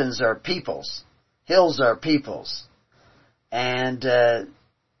mountains are peoples, hills are peoples, and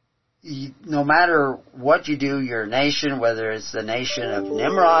no matter what you do, your nation, whether it's the nation of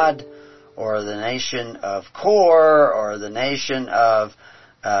Nimrod, or the nation of Kor, or the nation of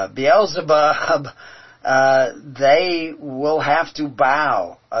Beelzebub, they will have to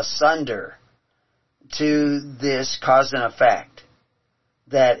bow asunder to this cause and effect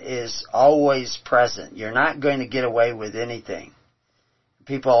that is always present. You're not going to get away with anything.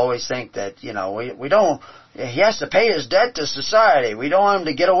 People always think that, we don't, he has to pay his debt to society. We don't want him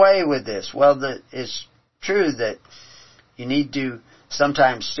to get away with this. Well, it's true that you need to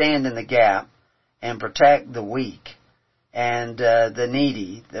sometimes stand in the gap and protect the weak and the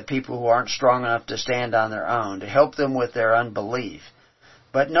needy, the people who aren't strong enough to stand on their own, to help them with their unbelief.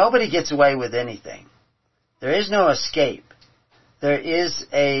 But nobody gets away with anything. There is no escape. There is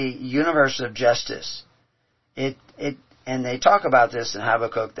a universe of justice. And they talk about this in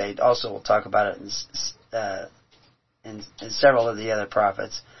Habakkuk. They also will talk about it in several of the other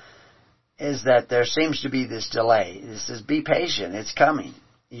prophets, is that there seems to be this delay. This is, be patient. It's coming.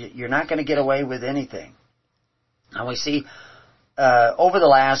 You're not going to get away with anything. And we see over the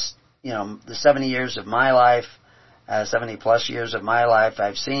last, the 70 years of my life, 70 plus years of my life,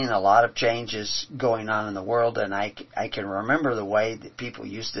 I've seen a lot of changes going on in the world, and I can remember the way that people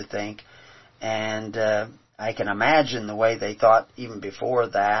used to think, and I can imagine the way they thought even before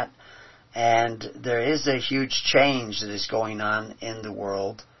that. And there is a huge change that is going on in the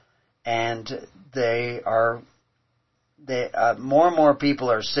world, and more and more people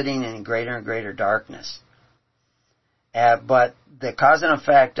are sitting in greater and greater darkness. But the cause and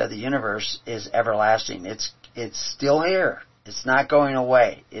effect of the universe is everlasting. It's still here. It's not going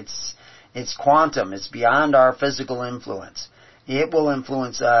away. It's quantum. It's beyond our physical influence. It will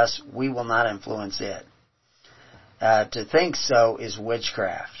influence us. We will not influence it. To think so is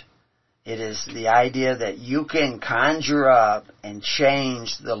witchcraft. It is the idea that you can conjure up and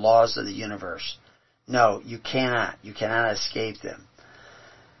change the laws of the universe. No, you cannot. You cannot escape them.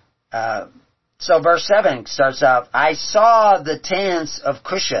 So verse 7 starts out, I saw the tents of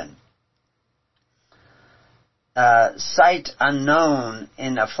Cushan, sight unknown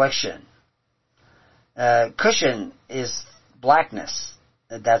in affliction. Cushan is blackness.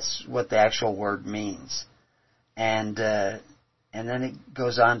 That's what the actual word means. And then it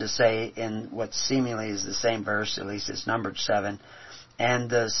goes on to say in what seemingly is the same verse, at least it's numbered 7, and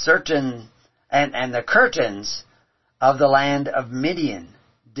the curtains of the land of Midian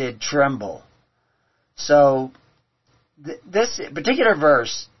did tremble. So this particular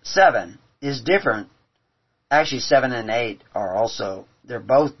verse 7 is different. Actually 7 and 8 are also, they're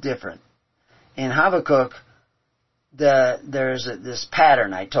both different. In Habakkuk, there's this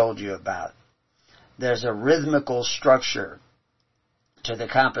pattern I told you about. There's a rhythmical structure to the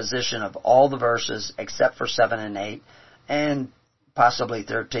composition of all the verses except for 7 and 8 and possibly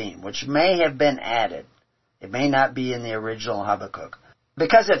 13, which may have been added. It may not be in the original Habakkuk,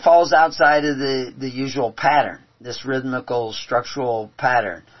 because it falls outside of the usual pattern, this rhythmical structural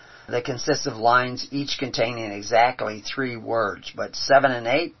pattern that consists of lines each containing exactly 3 words, but 7 and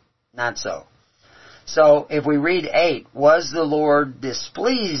 8, not so. So if we read 8, was the Lord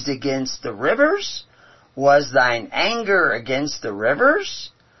displeased against the rivers, Was thine anger against the rivers?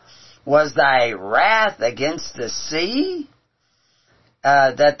 Was thy wrath against the sea?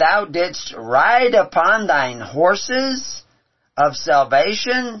 That thou didst ride upon thine horses of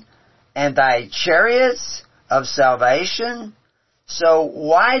salvation and thy chariots of salvation? So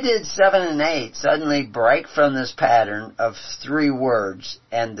why did 7 and 8 suddenly break from this pattern of 3 words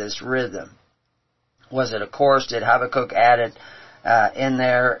and this rhythm? Was it a chorus? Did Habakkuk add it in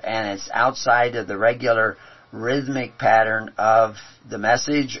there and it's outside of the regular rhythmic pattern of the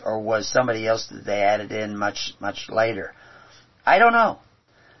message, or was somebody else that they added in much later? I don't know.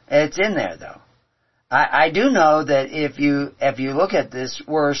 It's in there though. I do know that if you look at this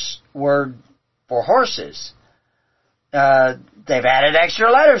word for horses, they've added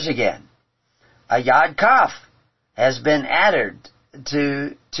extra letters again. A Yod Kaf has been added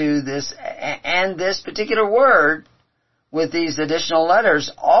to this, and this particular word with these additional letters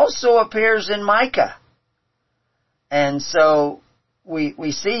also appears in Micah. And so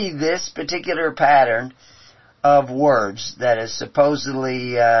we see this particular pattern of words that is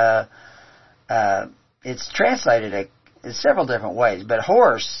supposedly it's translated in several different ways, but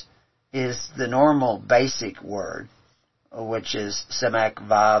horse is the normal basic word, which is Samek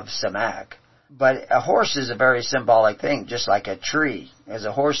Vav Samak. But a horse is a very symbolic thing, just like a tree, as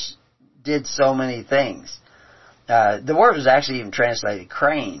a horse did so many things. The word was actually even translated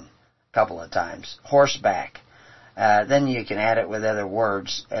crane a couple of times, horseback. Then you can add it with other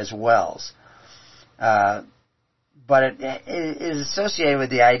words as well. But it is associated with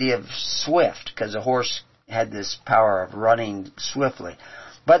the idea of swift, because a horse had this power of running swiftly.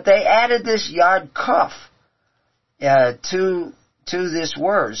 But they added this Yod Kuf to this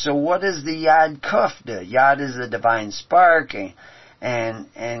word. So what does the Yod Kuf do? Yod is the divine spark, and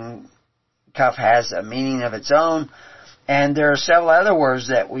Kuf has a meaning of its own. And there are several other words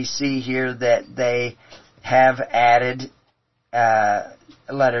that we see here that they have added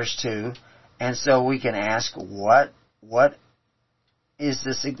letters to. And so we can ask, what is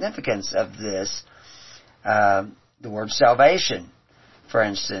the significance of this? The word salvation, for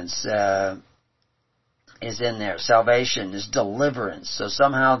instance, is in there. Salvation is deliverance. So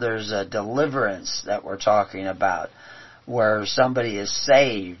somehow there's a deliverance that we're talking about, where somebody is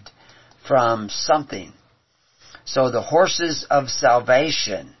saved from something. So the horses of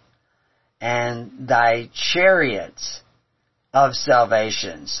salvation and thy chariots of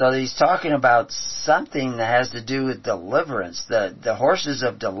salvation. So he's talking about something that has to do with deliverance, the horses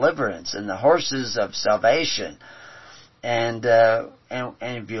of deliverance and the horses of salvation. And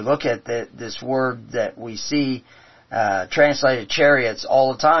if you look at this word that we see translated chariots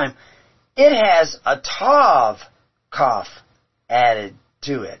all the time, it has a Tav Kaf added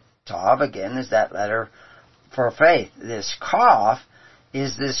to it. Tav, again, is that letter for faith. This Kaf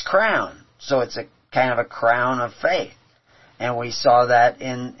is this crown. So it's a kind of a crown of faith. And we saw that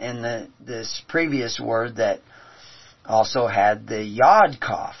in this previous word that also had the Yod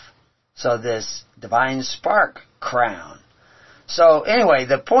Kaf. So this divine spark crown. So anyway,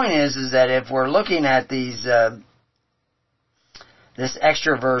 the point is that if we're looking at these this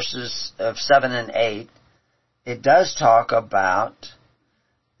extra verses of 7 and 8, it does talk about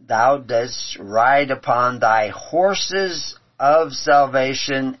thou dost ride upon thy horses of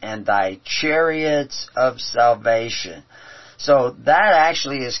salvation and thy chariots of salvation. So that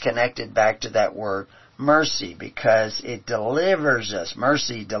actually is connected back to that word mercy, because it delivers us.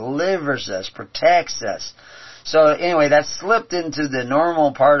 Mercy delivers us, protects us. So anyway, that's slipped into the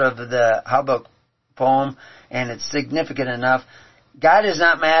normal part of the Habakkuk poem, and it's significant enough. God is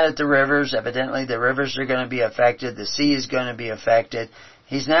not mad at the rivers. Evidently, the rivers are going to be affected. The sea is going to be affected.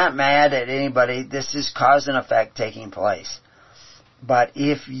 He's not mad at anybody. This is cause and effect taking place. But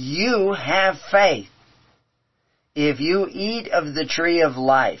if you have faith, if you eat of the tree of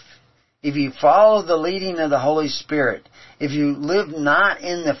life, if you follow the leading of the Holy Spirit, if you live not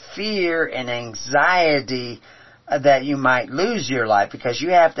in the fear and anxiety that you might lose your life, because you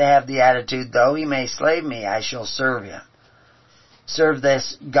have to have the attitude, though he may slay me, I shall serve him. Serve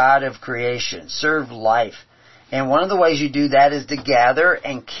this God of creation. Serve life. And one of the ways you do that is to gather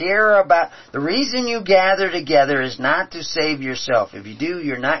and care about. The reason you gather together is not to save yourself. If you do,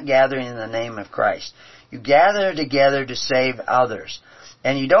 you're not gathering in the name of Christ. You gather together to save others.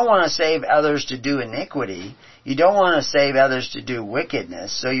 And you don't want to save others to do iniquity. You don't want to save others to do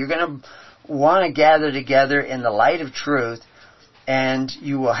wickedness. So you're going to want to gather together in the light of truth, and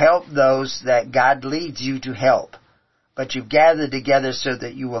you will help those that God leads you to help. But you've gathered together so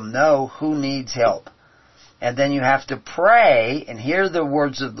that you will know who needs help. And then you have to pray and hear the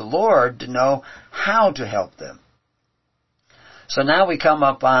words of the Lord to know how to help them. So now we come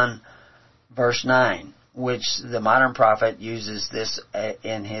up on verse 9. which the modern prophet uses this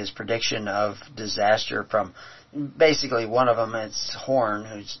in his prediction of disaster from basically one of them. It's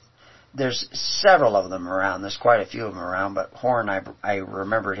Horn. There's several of them around. There's quite a few of them around, but Horn, I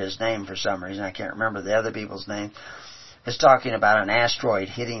remember his name for some reason. I can't remember the other people's name. Is talking about an asteroid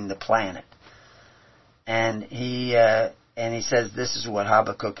hitting the planet, and he says this is what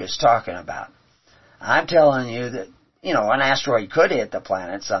Habakkuk is talking about. I'm telling you that an asteroid could hit the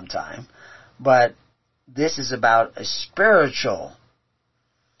planet sometime, but this is about a spiritual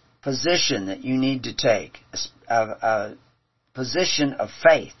position that you need to take, a position of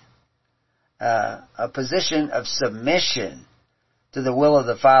faith, a position of submission to the will of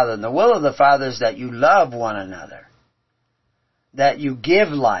the Father. And the will of the Father is that you love one another, that you give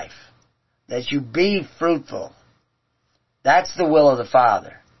life, that you be fruitful. That's the will of the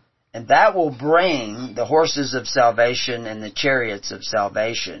Father. And that will bring the horses of salvation and the chariots of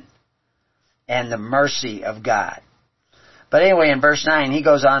salvation and the mercy of God. But anyway, in verse 9, he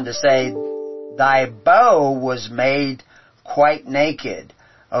goes on to say, thy bow was made quite naked,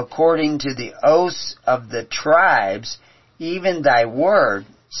 according to the oaths of the tribes, even thy word,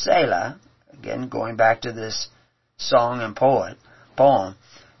 Selah, again going back to this song and poem,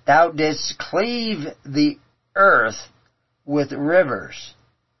 thou didst cleave the earth with rivers.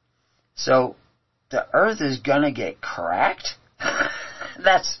 So, the earth is gonna get cracked?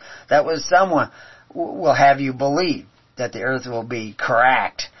 That was someone will have you believe that the earth will be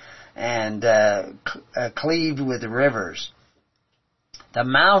cracked and cleaved with rivers. The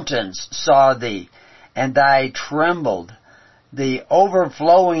mountains saw thee, and thy trembled. The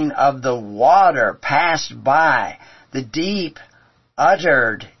overflowing of the water passed by. The deep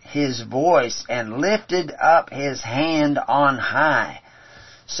uttered his voice and lifted up his hand on high.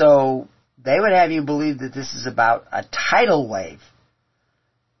 So they would have you believe that this is about a tidal wave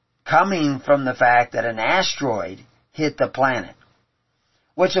coming from the fact that an asteroid hit the planet.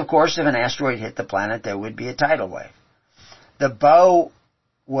 Which, of course, if an asteroid hit the planet, there would be a tidal wave. The bow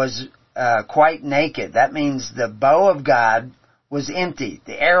was quite naked. That means the bow of God was empty.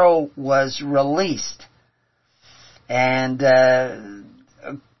 The arrow was released. And,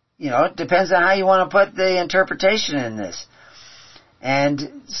 it depends on how you want to put the interpretation in this.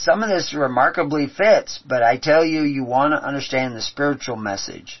 And some of this remarkably fits, but I tell you, you want to understand the spiritual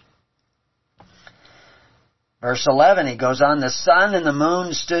message. Verse 11, he goes on, the sun and the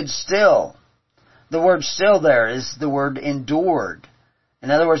moon stood still. The word still there is the word endured.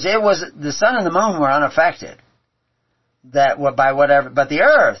 In other words, the sun and the moon were unaffected. But the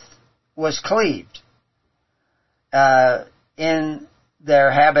earth was cleaved. In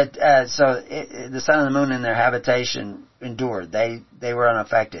their the sun and the moon in their habitation endured. They were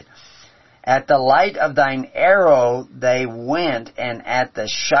unaffected. At the light of thine arrow they went, and at the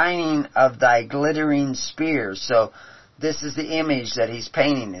shining of thy glittering spear. So this is the image that he's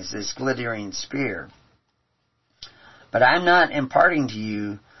painting, is this glittering spear. But I'm not imparting to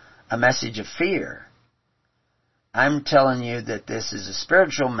you a message of fear. I'm telling you that this is a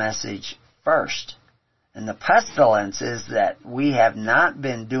spiritual message first. And the pestilence is that we have not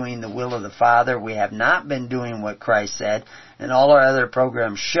been doing the will of the Father. We have not been doing what Christ said. And all our other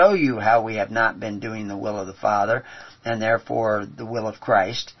programs show you how we have not been doing the will of the Father, and therefore the will of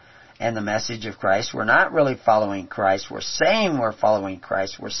Christ and the message of Christ. We're not really following Christ. We're saying we're following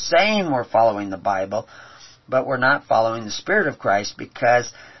Christ. We're saying we're following the Bible, but we're not following the Spirit of Christ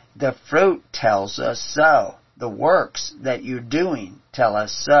because the fruit tells us so. The works that you're doing tell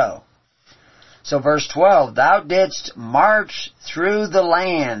us so. So verse 12, thou didst march through the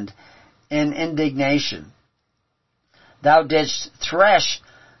land in indignation. Thou didst thresh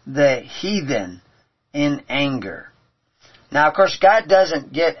the heathen in anger. Now, of course, God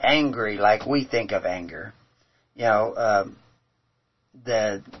doesn't get angry like we think of anger. Some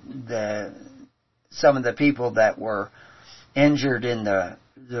of the people that were injured in the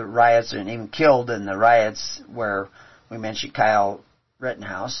riots and even killed in the riots where we mentioned Kyle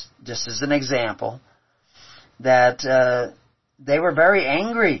Rittenhouse, just as an example, that they were very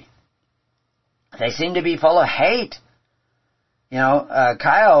angry. They seemed to be full of hate.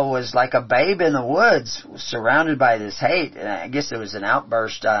 Kyle was like a babe in the woods, surrounded by this hate. And I guess there was an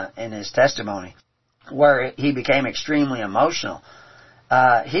outburst in his testimony where he became extremely emotional.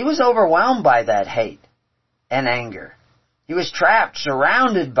 He was overwhelmed by that hate and anger. He was trapped,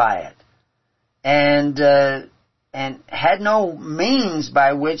 surrounded by it, and had no means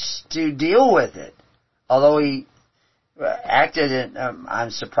by which to deal with it. Although he acted, I'm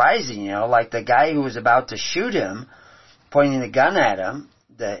surprising, like the guy who was about to shoot him, pointing the gun at him,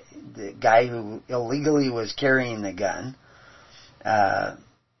 the guy who illegally was carrying the gun,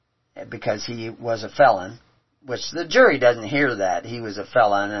 because he was a felon, which the jury doesn't hear that he was a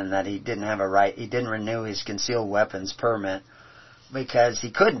felon and that he didn't have a right, he didn't renew his concealed weapons permit because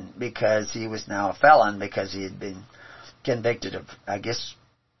he couldn't, because he was now a felon, because he had been convicted of, I guess,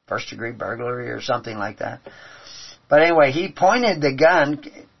 first-degree burglary or something like that. But anyway, he pointed the gun,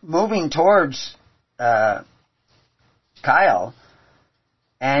 moving towards Kyle,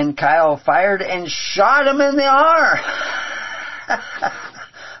 and Kyle fired and shot him in the arm.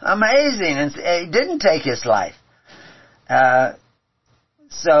 Amazing. And he didn't take his life.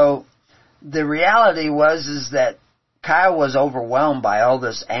 So the reality is that Kyle was overwhelmed by all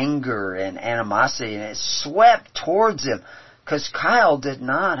this anger and animosity, and it swept towards him because Kyle did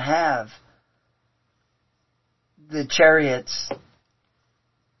not have the chariots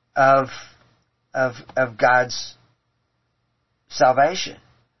of God's salvation.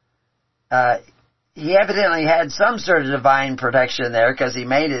 He evidently had some sort of divine protection there because he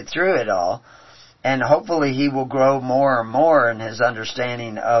made it through it all. And hopefully he will grow more and more in his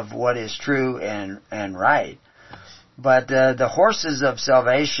understanding of what is true and right. But the horses of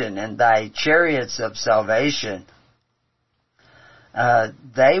salvation and thy chariots of salvation,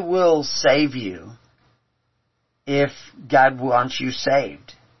 they will save you if God wants you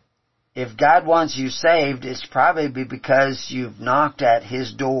saved. If God wants you saved, it's probably because you've knocked at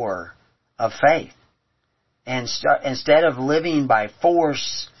His door of faith. And instead of living by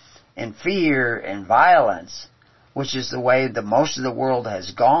force and fear and violence, which is the way the most of the world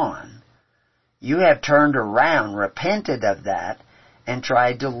has gone, you have turned around, repented of that, and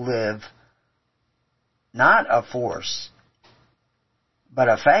tried to live not of force, but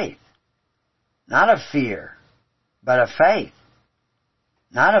of faith. Not of fear, but of faith.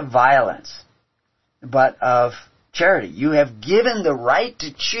 Not of violence, but of charity. You have given the right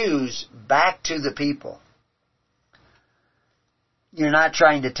to choose back to the people. You're not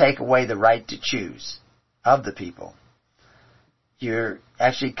trying to take away the right to choose of the people. You're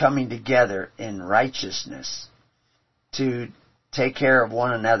actually coming together in righteousness to take care of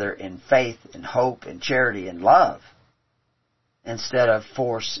one another in faith and hope and charity and love instead of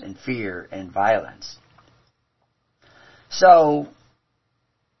force and fear and violence. So,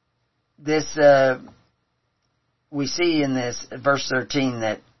 this, we see in this verse 13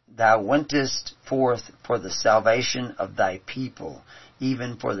 that thou wentest forth for the salvation of thy people,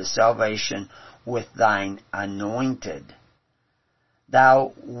 even for the salvation with thine anointed.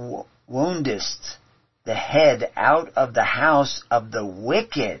 Thou woundest the head out of the house of the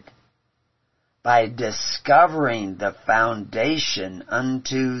wicked by discovering the foundation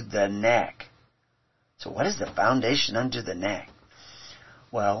unto the neck. So what is the foundation unto the neck?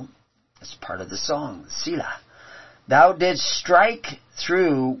 Well, it's part of the song, Selah. Thou didst strike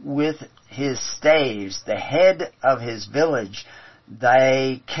through with his staves the head of his village.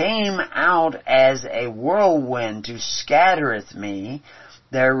 They came out as a whirlwind to scattereth me.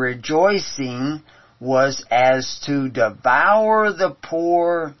 Their rejoicing was as to devour the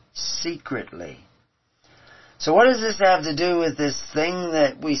poor secretly. So what does this have to do with this thing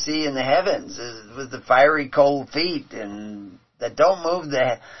that we see in the heavens, with the fiery cold feet and that don't move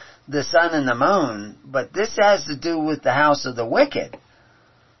the sun and the moon? But this has to do with the house of the wicked.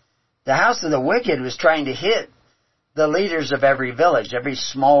 The house of the wicked was trying to hit the leaders of every village, every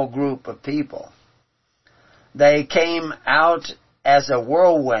small group of people. They came out as a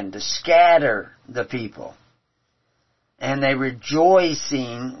whirlwind to scatter the people. And their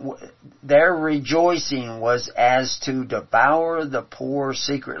rejoicing was as to devour the poor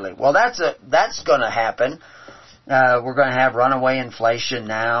secretly. Well, that's going to happen. We're going to have runaway inflation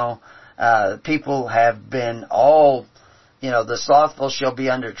now. People have been the slothful shall be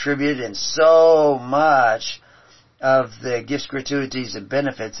under tribute, and so much of the gifts, gratuities, and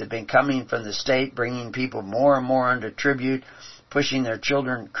benefits have been coming from the state, bringing people more and more under tribute, pushing their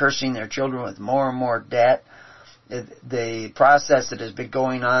children, cursing their children with more and more debt. The process that has been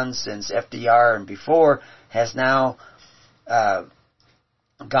going on since FDR and before has now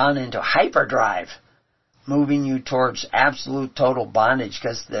gone into hyperdrive, moving you towards absolute total bondage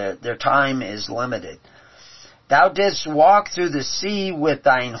because their time is limited. Thou didst walk through the sea with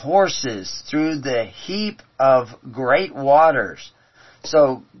thine horses, through the heap of great waters.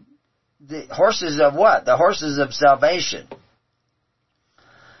 So, the horses of what? The horses of salvation.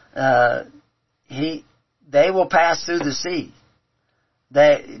 They will pass through the sea.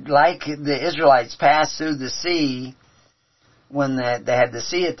 Like the Israelites passed through the sea when they had the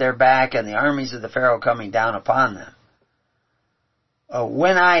sea at their back and the armies of the Pharaoh coming down upon them.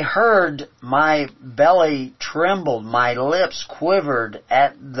 When I heard, my belly trembled, my lips quivered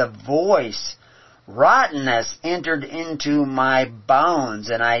at the voice. Rottenness entered into my bones,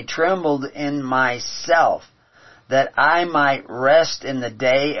 and I trembled in myself, that I might rest in the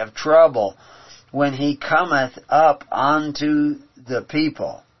day of trouble, when he cometh up unto the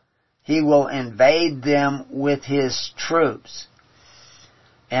people. He will invade them with his troops.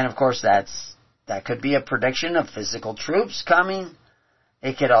 And of course that could be a prediction of physical troops coming.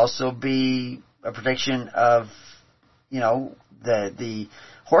 It could also be a prediction of, the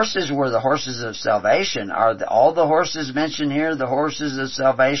horses were the horses of salvation. Are all the horses mentioned here the horses of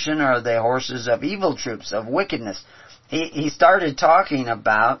salvation, or are they horses of evil troops, of wickedness? He started talking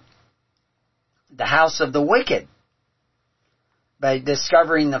about the house of the wicked by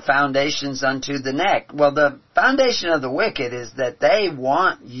discovering the foundations unto the neck. Well, the foundation of the wicked is that they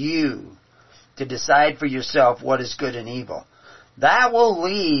want you to decide for yourself what is good and evil. That will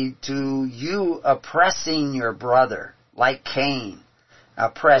lead to you oppressing your brother, like Cain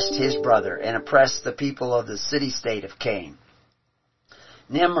oppressed his brother and oppressed the people of the city-state of Cain.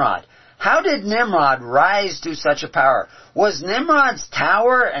 Nimrod. How did Nimrod rise to such a power? Was Nimrod's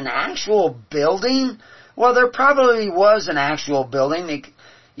tower an actual building? Well, there probably was an actual building.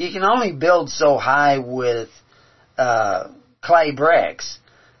 You can only build so high with clay bricks.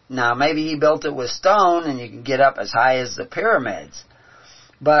 Now, maybe he built it with stone, and you can get up as high as the pyramids.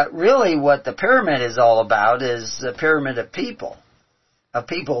 But really what the pyramid is all about is a pyramid of people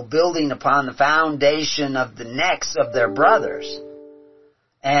building upon the foundation of the necks of their brothers.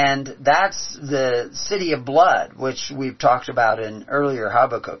 And that's the city of blood, which we've talked about in earlier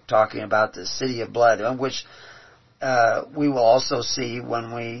Habakkuk, talking about the city of blood, which we will also see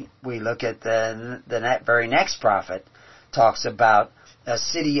when we look at the very next prophet, talks about a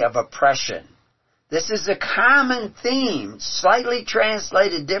city of oppression. This is a common theme, slightly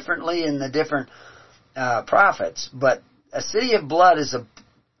translated differently in the different prophets, but a city of blood is a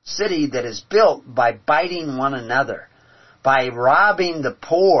city that is built by biting one another, by robbing the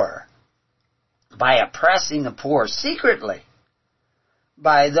poor, by oppressing the poor secretly,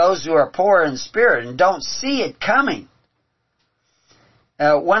 by those who are poor in spirit and don't see it coming.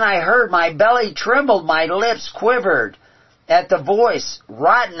 When I heard, my belly trembled, my lips quivered. At the voice,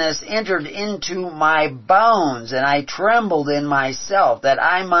 rottenness entered into my bones, and I trembled in myself, that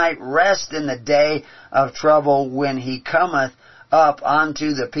I might rest in the day of trouble, when he cometh up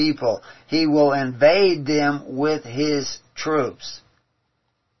unto the people. He will invade them with his troops.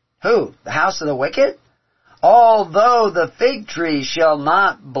 Who? The house of the wicked? Although the fig tree shall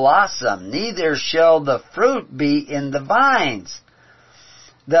not blossom, neither shall the fruit be in the vines,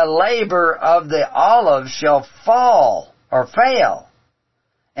 the labor of the olive shall fall, or fail,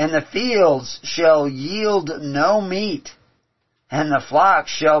 and the fields shall yield no meat, and the flock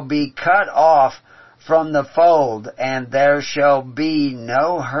shall be cut off from the fold, and there shall be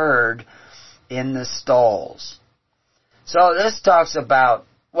no herd in the stalls. So this talks about,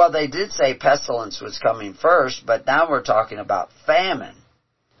 well, they did say pestilence was coming first, but now we're talking about famine.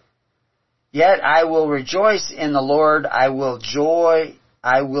 Yet I will rejoice in the Lord, I will joy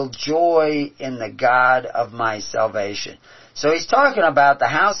in the God of my salvation. So he's talking about the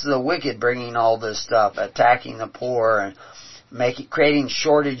house of the wicked bringing all this stuff, attacking the poor and creating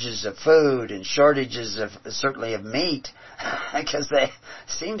shortages of food and shortages of, certainly of meat, because they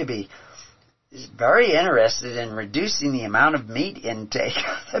seem to be very interested in reducing the amount of meat intake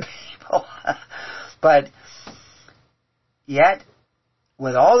of the people. But yet,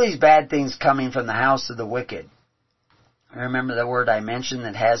 with all these bad things coming from the house of the wicked, remember the word I mentioned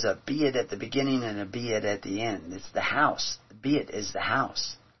that has a be it at the beginning and a be it at the end. It's the house. The be it is the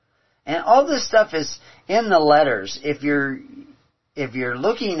house. And all this stuff is in the letters. If you're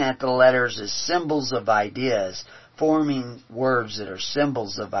looking at the letters as symbols of ideas, forming words that are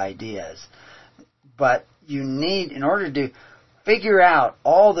symbols of ideas. But you need, in order to figure out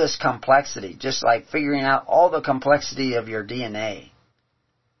all this complexity, just like figuring out all the complexity of your DNA,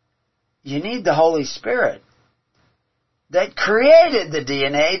 you need the Holy Spirit that created the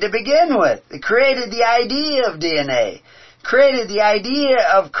DNA to begin with. It created the idea of DNA. Created the idea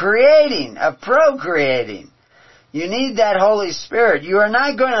of creating, of procreating. You need that Holy Spirit. You are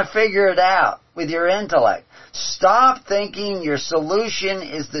not going to figure it out with your intellect. Stop thinking your solution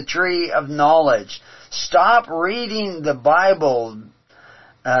is the tree of knowledge. Stop reading the Bible,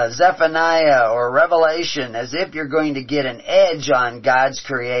 Zephaniah or Revelation, as if you're going to get an edge on God's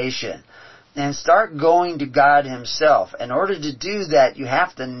creation. And start going to God Himself. In order to do that, you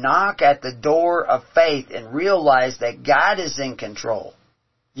have to knock at the door of faith and realize that God is in control.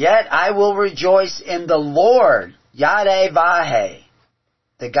 Yet I will rejoice in the Lord, Yadeh Vaheh,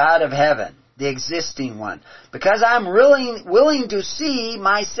 the God of heaven. the existing one. Because I'm willing to see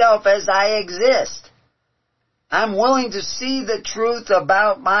myself as I exist. I'm willing to see the truth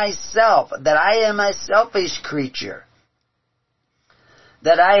about myself, that I am a selfish creature.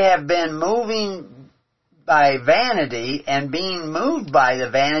 That I have been moving by vanity and being moved by the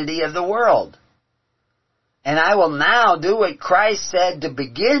vanity of the world. And I will now do what Christ said to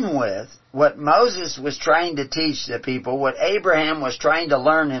begin with, what Moses was trying to teach the people, what Abraham was trying to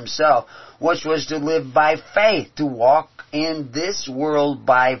learn himself, which was to live by faith, to walk in this world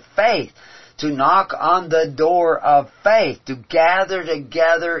by faith, to knock on the door of faith, to gather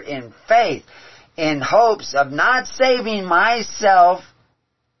together in faith, in hopes of not saving myself,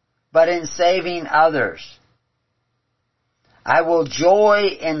 but in saving others. I will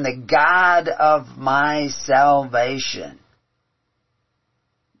joy in the God of my salvation.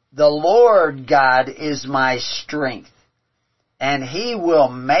 The Lord God is my strength, and He will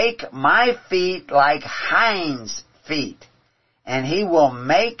make my feet like hinds' feet, and He will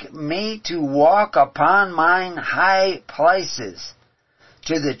make me to walk upon mine high places,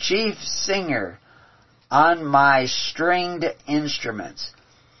 to the chief singer on my stringed instruments.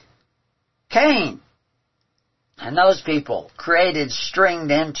 Cain and those people created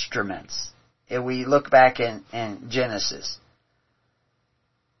stringed instruments, if we look back in Genesis.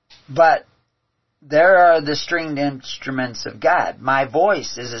 But there are the stringed instruments of God. My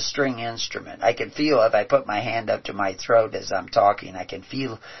voice is a string instrument. I can feel, if I put my hand up to my throat as I'm talking, I can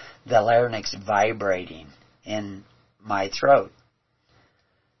feel the larynx vibrating in my throat.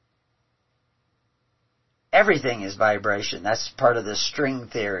 Everything is vibration. That's part of the string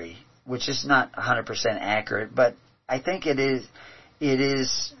theory, which is not 100% accurate, but I think it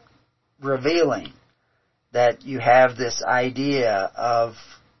is revealing that you have this idea of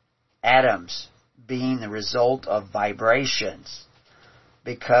atoms being the result of vibrations,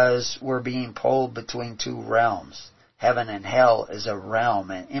 because we're being pulled between two realms. Heaven and hell is a realm,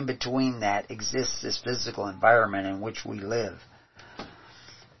 and in between that exists this physical environment in which we live.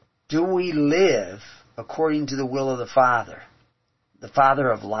 Do we live according to the will of the Father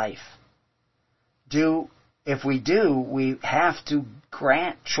of life? If we do, we have to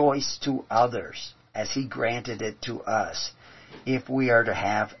grant choice to others as He granted it to us, if we are to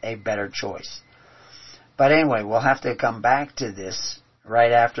have a better choice. But anyway, we'll have to come back to this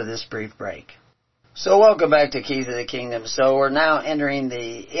right after this brief break. So welcome back to Keys of the Kingdom. So we're now entering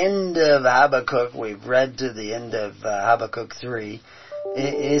the end of Habakkuk. We've read to the end of Habakkuk 3.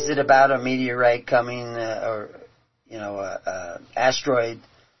 Is it about a meteorite coming, asteroid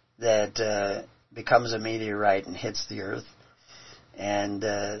that becomes a meteorite and hits the earth? And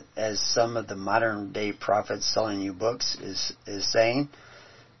as some of the modern day prophets selling you books is saying,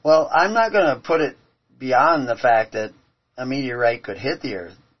 well, I'm not going to put it beyond the fact that a meteorite could hit the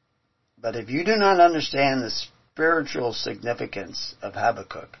earth. But if you do not understand the spiritual significance of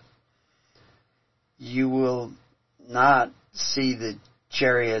Habakkuk, you will not see the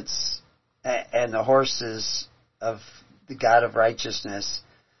chariots and the horses of the God of righteousness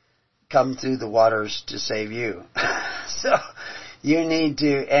come through the waters to save you. So you need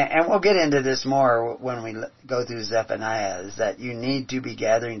to, and we'll get into this more when we go through Zephaniah, is that you need to be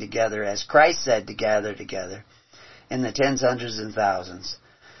gathering together, as Christ said, to gather together in the tens, hundreds, and thousands,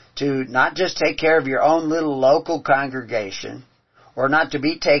 to not just take care of your own little local congregation, or not to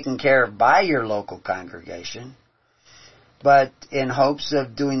be taken care of by your local congregation, but in hopes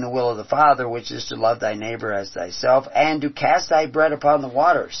of doing the will of the Father, which is to love thy neighbor as thyself, and to cast thy bread upon the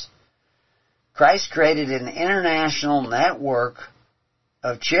waters. Christ created an international network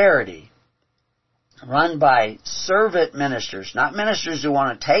of charity run by servant ministers, not ministers who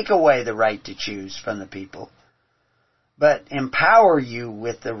want to take away the right to choose from the people, but empower you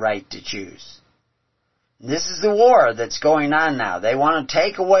with the right to choose. This is the war that's going on now. They want to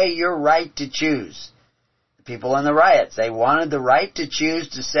take away your right to choose. The people in the riots, they wanted the right to choose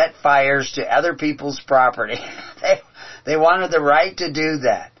to set fires to other people's property. They wanted the right to do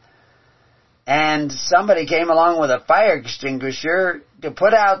that. And somebody came along with a fire extinguisher to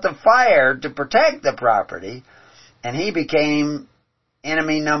put out the fire to protect the property, and he became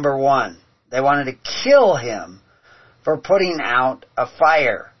enemy number one. They wanted to kill him for putting out a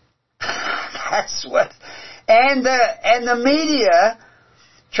fire. That's what, and the media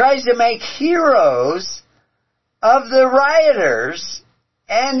tries to make heroes of the rioters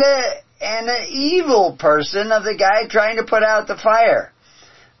and the evil person of the guy trying to put out the fire.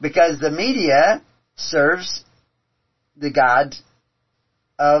 Because the media serves the God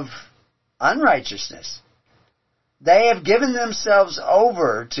of unrighteousness. They have given themselves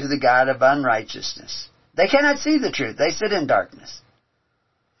over to the God of unrighteousness. They cannot see the truth. They sit in darkness.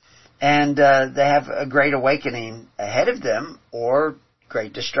 And they have a great awakening ahead of them or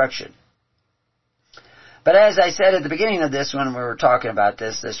great destruction. But as I said at the beginning of this, when we were talking about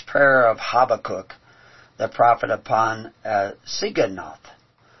this prayer of Habakkuk, the prophet upon Siganoth.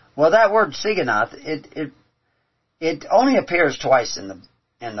 Well, that word Siganoth, it only appears twice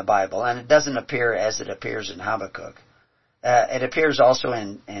in the Bible, and it doesn't appear as it appears in Habakkuk. It appears also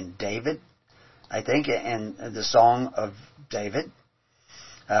in David, I think, in the Song of David,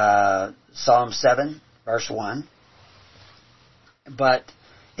 Psalm 7, verse 1. But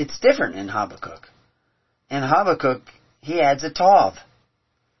it's different in Habakkuk. In Habakkuk, he adds a tov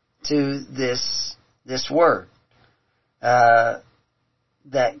to this word that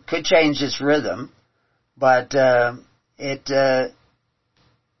could change its rhythm, but it's a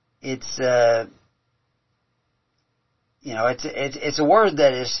word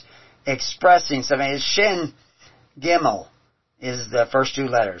that is expressing something. It's Shin Gimel is the first two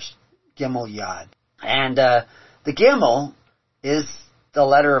letters, Gimel Yod, and the Gimel is the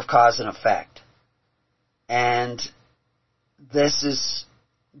letter of cause and effect. And this is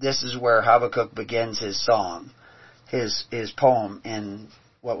where Habakkuk begins his song, his poem in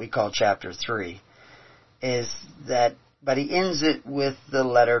what we call chapter 3, but he ends it with the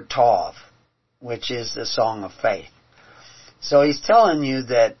letter Tov, which is the song of faith. So he's telling you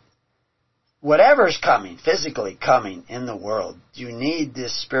that whatever's coming, physically coming in the world, you need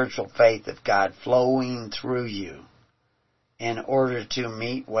this spiritual faith of God flowing through you in order to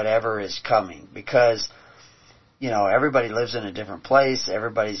meet whatever is coming. Because everybody lives in a different place.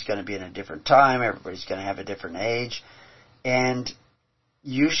 Everybody's going to be in a different time. Everybody's going to have a different age. And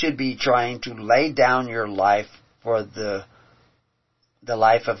you should be trying to lay down your life for the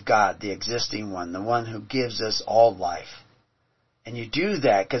life of God, the existing one, the one who gives us all life. And you do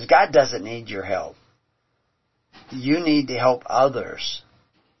that because God doesn't need your help. You need to help others,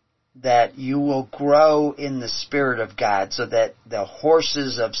 that you will grow in the Spirit of God so that the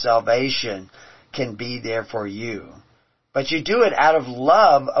horses of salvation can be there for you. But you do it out of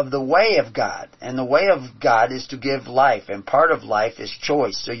love of the way of God. And the way of God is to give life. And part of life is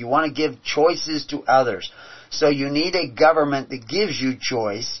choice. So you want to give choices to others. So you need a government that gives you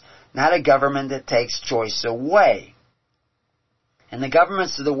choice, not a government that takes choice away. And the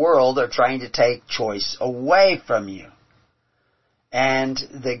governments of the world are trying to take choice away from you. And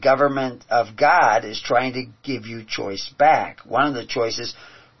the government of God is trying to give you choice back. One of the choices,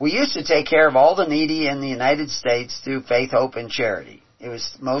 we used to take care of all the needy in the United States through faith, hope, and charity. It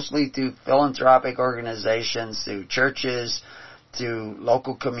was mostly through philanthropic organizations, through churches, through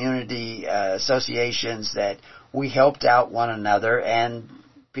local community associations that we helped out one another, and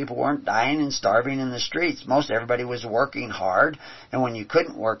people weren't dying and starving in the streets. Most everybody was working hard, and when you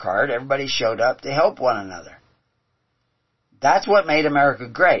couldn't work hard, everybody showed up to help one another. That's what made America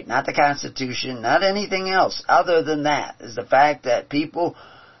great, not the Constitution, not anything else other than that, is the fact that people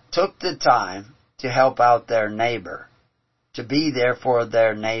took the time to help out their neighbor, to be there for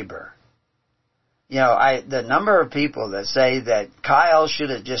their neighbor. The number of people that say that Kyle should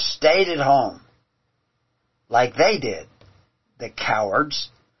have just stayed at home, like they did, the cowards.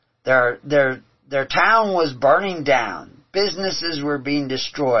 Their town was burning down. Businesses were being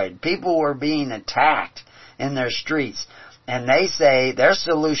destroyed. People were being attacked in their streets. And they say their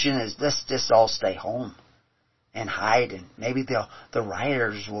solution is let's just all stay home and hide, and maybe the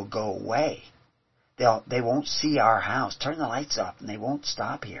rioters will go away. They won't see our house. Turn the lights off and they won't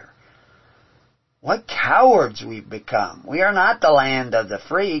stop here. What cowards we've become. We are not the land of the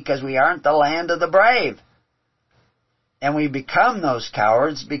free because we aren't the land of the brave. And we become those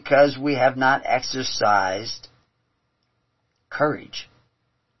cowards because we have not exercised courage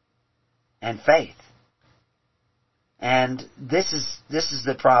and faith. And this is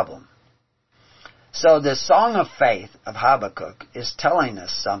the problem. So the Song of Faith of Habakkuk is telling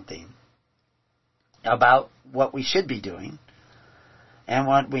us something about what we should be doing. And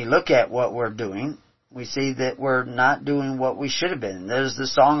when we look at what we're doing, we see that we're not doing what we should have been. There's the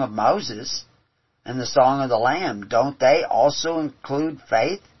Song of Moses and the Song of the Lamb. Don't they also include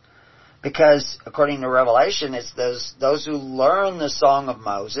faith? Because according to Revelation, it's those who learn the Song of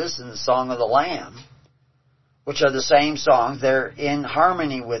Moses and the Song of the Lamb, which are the same songs. They're in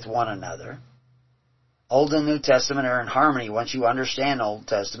harmony with one another. Old and New Testament are in harmony. Once you understand Old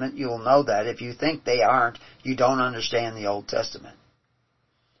Testament, you will know that. If you think they aren't, you don't understand the Old Testament.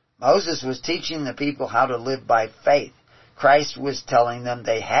 Moses was teaching the people how to live by faith. Christ was telling them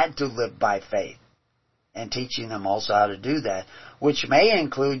they had to live by faith and teaching them also how to do that, which may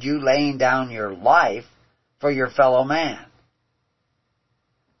include you laying down your life for your fellow man.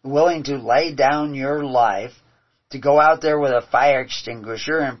 Willing to lay down your life to go out there with a fire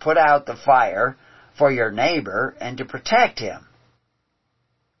extinguisher and put out the fire for your neighbor and to protect him.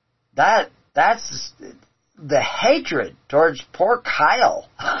 That's the hatred towards poor Kyle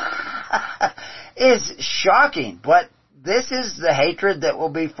is shocking. But this is the hatred that will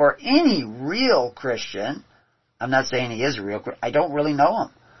be for any real Christian. I'm not saying he is a real Christian. I don't really know him.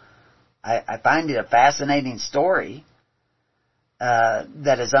 I find it a fascinating story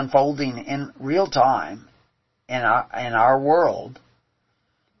that is unfolding in real time in our world.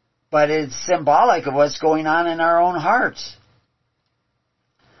 But it's symbolic of what's going on in our own hearts.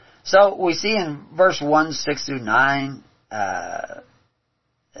 So we see in verse 1, 6 through 9, 9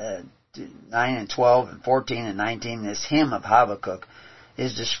 and 12 and 14 and 19, this hymn of Habakkuk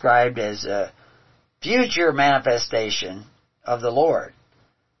is described as a future manifestation of the Lord.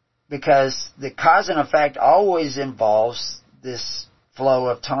 Because the cause and effect always involves this flow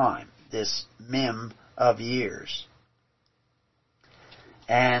of time, this mem of years.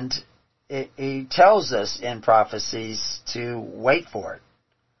 And he tells us in prophecies to wait for it.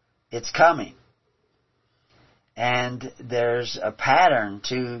 It's coming. And there's a pattern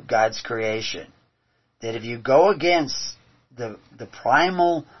to God's creation. That if you go against the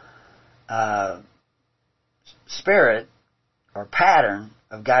primal spirit or pattern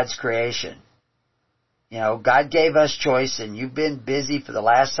of God's creation, you know, God gave us choice, and you've been busy for the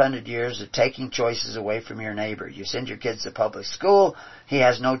last 100 years of taking choices away from your neighbor. You send your kids to public school. He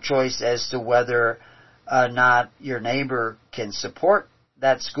has no choice as to whether or not your neighbor can support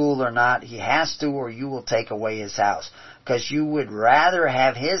that school or not. He has to, or you will take away his house. Because you would rather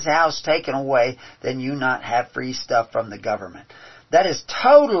have his house taken away than you not have free stuff from the government. That is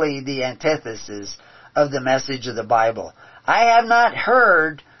totally the antithesis of the message of the Bible. I have not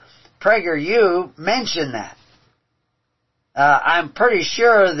heard PragerU mention that. I'm pretty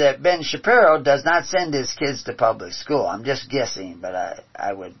sure that Ben Shapiro does not send his kids to public school. I'm just guessing, but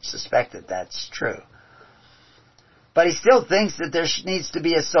I would suspect that that's true. But he still thinks that there needs to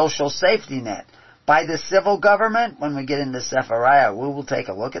be a social safety net. By the civil government, when we get into Zephaniah, we will take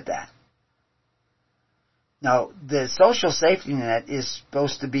a look at that. Now, the social safety net is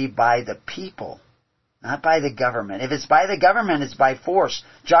supposed to be by the people, not by the government. If it's by the government, it's by force.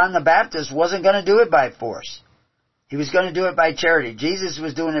 John the Baptist wasn't going to do it by force. He was going to do it by charity. Jesus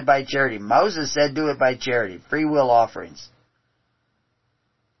was doing it by charity. Moses said do it by charity, free will offerings.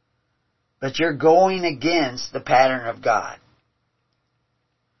 But you're going against the pattern of God.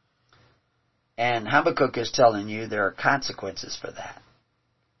 And Habakkuk is telling you there are consequences for that.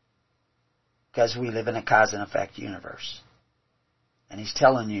 Because we live in a cause and effect universe. And he's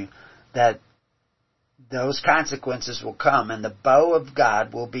telling you that those consequences will come, and the bow of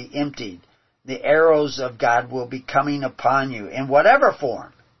God will be emptied. The arrows of God will be coming upon you in whatever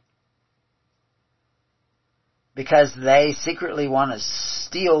form. Because they secretly want to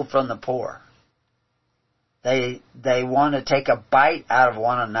steal from the poor. They want to take a bite out of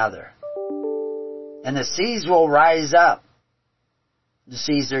one another. And the seas will rise up. The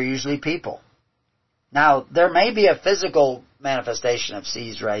seas are usually people. Now, there may be a physical manifestation of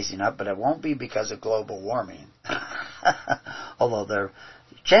seas rising up, but it won't be because of global warming. Although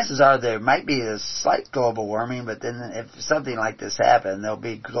chances are there might be a slight global warming, but then if something like this happens, there'll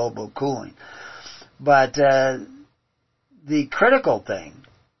be global cooling. But the critical thing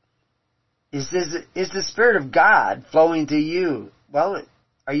is the Spirit of God flowing to you. Well,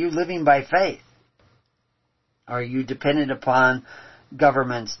 are you living by faith? Are you dependent upon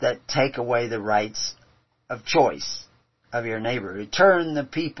governments that take away the rights of choice of your neighbor, who turn the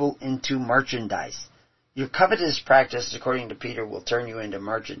people into merchandise? Your covetous practice, according to Peter, will turn you into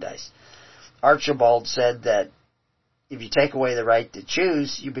merchandise. Archibald said that if you take away the right to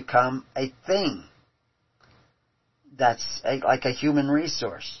choose, you become a thing. That's like a human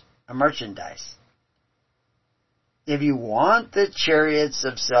resource, a merchandise. If you want the chariots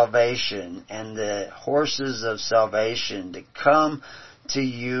of salvation and the horses of salvation to come to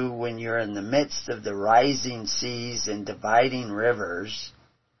you when you're in the midst of the rising seas and dividing rivers,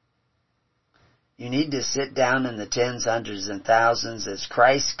 you need to sit down in the tens, hundreds, and thousands as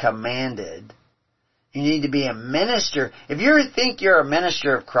Christ commanded. You need to be a minister. If you think you're a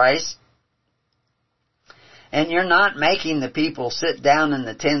minister of Christ, and you're not making the people sit down in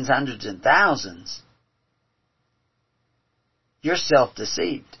the tens, hundreds, and thousands, you're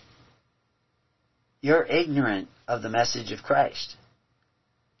self-deceived. You're ignorant of the message of Christ.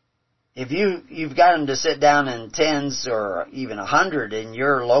 If you've got them to sit down in tens or even 100 in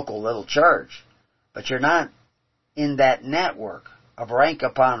your local little church, but you're not in that network of rank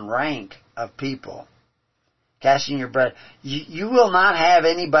upon rank of people casting your bread, you will not have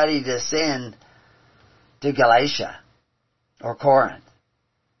anybody to send to Galatia or Corinth.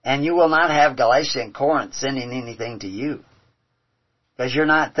 And you will not have Galatia and Corinth sending anything to you. Because you're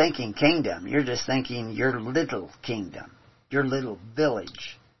not thinking kingdom. You're just thinking your little kingdom. Your little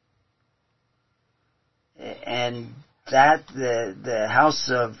village. And that the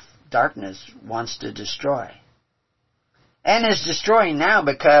house of darkness wants to destroy. And is destroying now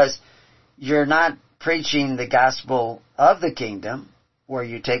because you're not preaching the gospel of the kingdom, where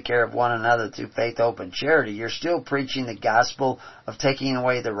you take care of one another through faith, hope, and charity. You're still preaching the gospel of taking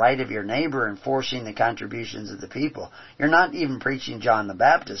away the right of your neighbor and forcing the contributions of the people. You're not even preaching John the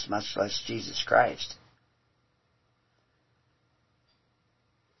Baptist, much less Jesus Christ.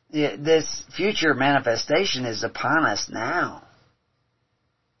 This future manifestation is upon us now.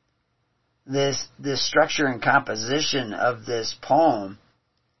 This structure and composition of this poem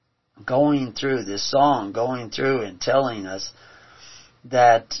going through, this song going through and telling us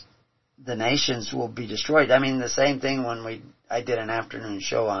that the nations will be destroyed. I mean, the same thing when I did an afternoon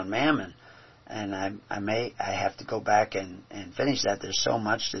show on Mammon, and I have to go back and finish that. There's so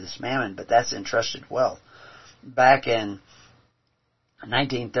much to this Mammon, but that's entrusted wealth. Back in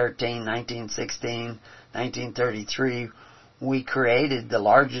 1913, 1916, 1933, we created the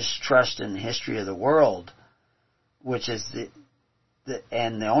largest trust in the history of the world, which is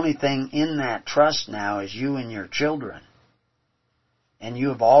and the only thing in that trust now is you and your children. And you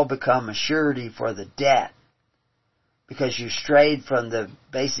have all become a surety for the debt because you strayed from the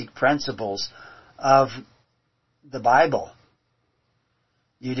basic principles of the Bible.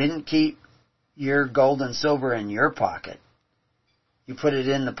 You didn't keep your gold and silver in your pocket. You put it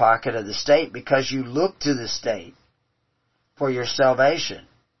in the pocket of the state because you looked to the state for your salvation.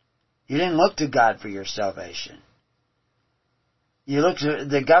 You didn't look to God for your salvation. You looked to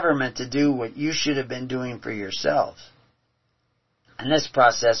the government to do what you should have been doing for yourselves. And this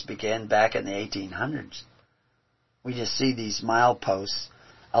process began back in the 1800s. We just see these mileposts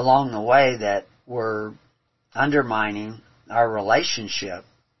along the way that were undermining our relationship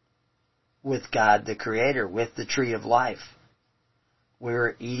with God the Creator, with the tree of life. We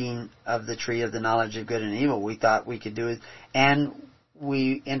were eating of the tree of the knowledge of good and evil. We thought we could do it. And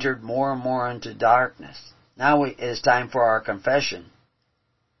we entered more and more into darkness. Now it is time for our confession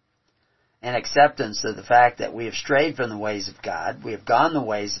and acceptance of the fact that we have strayed from the ways of God. We have gone the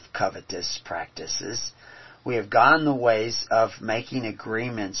ways of covetous practices. We have gone the ways of making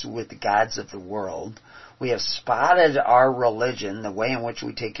agreements with the gods of the world. We have spotted our religion, the way in which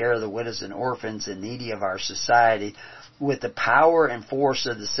we take care of the widows and orphans and needy of our society, with the power and force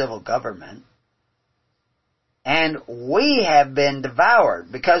of the civil government. And we have been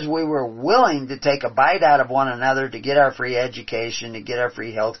devoured because we were willing to take a bite out of one another to get our free education, to get our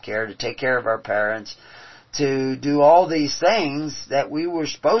free health care, to take care of our parents, to do all these things that we were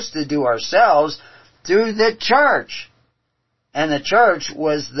supposed to do ourselves through the church. And the church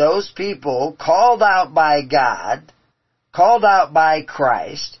was those people called out by God, called out by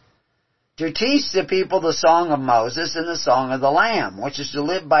Christ, to teach the people the song of Moses and the song of the Lamb, which is to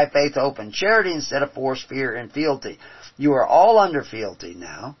live by faith, hope, and charity instead of force, fear, and fealty. You are all under fealty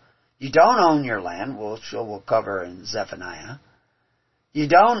now. You don't own your land, which we'll cover in Zephaniah. You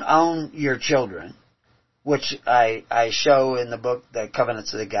don't own your children, which I show in the book, The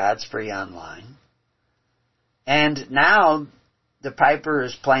Covenants of the Gods, free online. And now the piper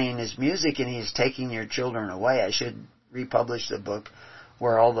is playing his music and he's taking your children away. I should republish the book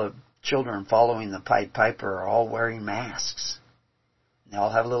where all the children following the Pied Piper are all wearing masks. They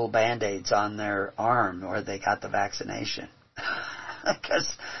all have little Band-Aids on their arm where they got the vaccination.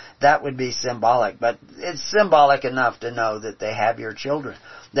 Because that would be symbolic. But it's symbolic enough to know that they have your children.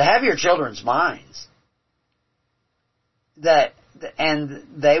 They have your children's minds. And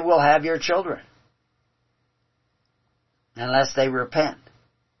they will have your children. Unless they repent.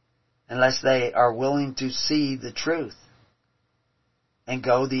 Unless they are willing to see the truth. And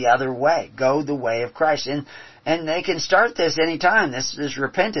go the other way. Go the way of Christ. And they can start this anytime. This is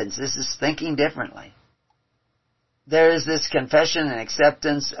repentance. This is thinking differently. There is this confession and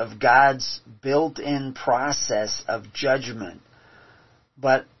acceptance of God's built-in process of judgment.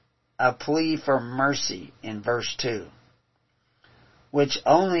 But a plea for mercy in verse 2. Which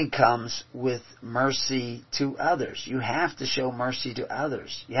only comes with mercy to others. You have to show mercy to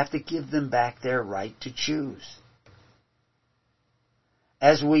others. You have to give them back their right to choose.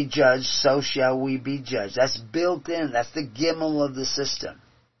 As we judge, so shall we be judged. That's built in. That's the gimel of the system.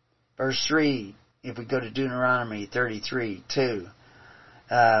 Verse 3, if we go to Deuteronomy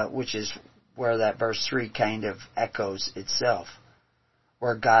 33:2, which is where that verse 3 kind of echoes itself,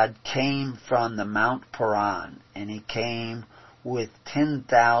 where God came from the Mount Paran, and He came with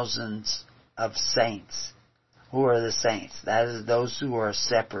 10,000s of saints. Who are the saints? That is those who are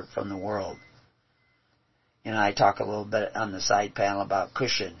separate from the world. I talk a little bit on the side panel about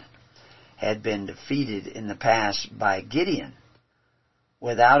Cushan had been defeated in the past by Gideon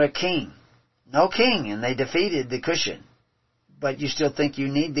without a king. No king, and they defeated the Cushan. But you still think you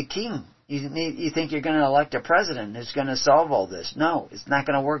need the king. You think you're going to elect a president who's going to solve all this. No, it's not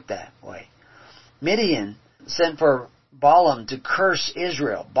going to work that way. Midian sent for Balaam to curse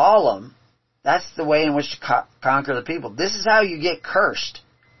Israel. Balaam, that's the way in which to conquer the people. This is how you get cursed.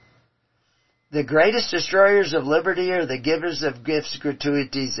 The greatest destroyers of liberty are the givers of gifts,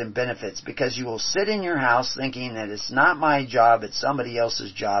 gratuities, and benefits, because you will sit in your house thinking that it's not my job, it's somebody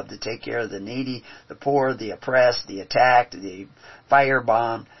else's job to take care of the needy, the poor, the oppressed, the attacked, the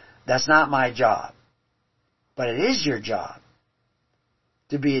firebombed. That's not my job. But it is your job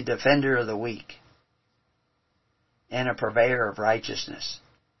to be a defender of the weak and a purveyor of righteousness.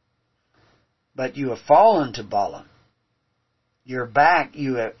 But you have fallen to Balaam. You're back,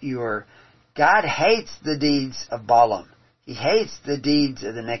 God hates the deeds of Balaam. He hates the deeds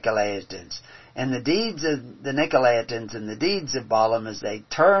of the Nicolaitans. And the deeds of the Nicolaitans and the deeds of Balaam is they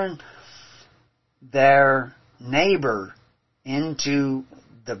turn their neighbor into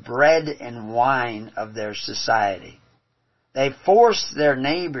the bread and wine of their society. They force their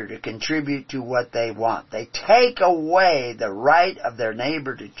neighbor to contribute to what they want. They take away the right of their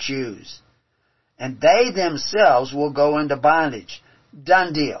neighbor to choose. And they themselves will go into bondage.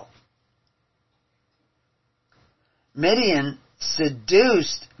 Done deal. Midian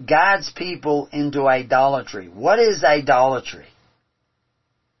seduced God's people into idolatry. What is idolatry?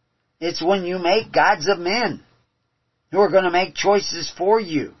 It's when you make gods of men who are going to make choices for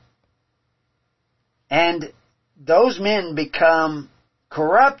you. And those men become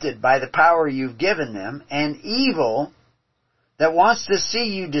corrupted by the power you've given them, and evil that wants to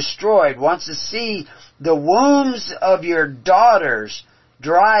see you destroyed, wants to see the wombs of your daughters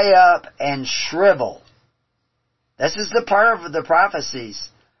dry up and shrivel. This is the part of the prophecies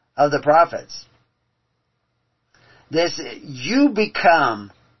of the prophets. You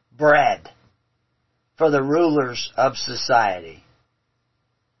become bread for the rulers of society.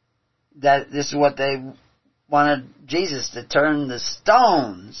 This is what they wanted Jesus to turn the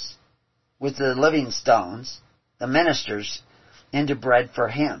stones with the living stones, the ministers, into bread for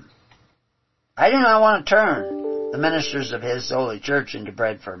Him. I do not want to turn the ministers of His holy church into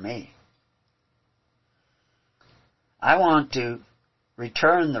bread for me. I want to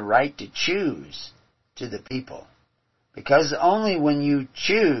return the right to choose to the people. Because only when you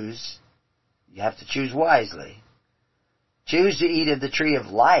choose, you have to choose wisely, choose to eat of the tree of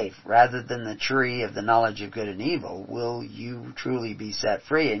life rather than the tree of the knowledge of good and evil, will you truly be set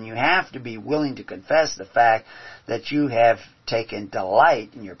free. And you have to be willing to confess the fact that you have taken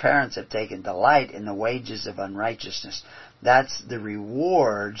delight, and your parents have taken delight in the wages of unrighteousness. That's the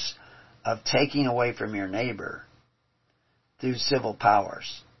rewards of taking away from your neighbor through civil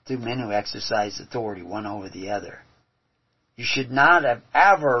powers, through men who exercise authority one over the other. You should not have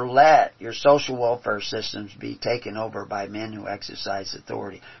ever let your social welfare systems be taken over by men who exercise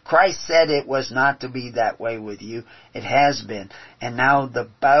authority. Christ said it was not to be that way with you. It has been. And now the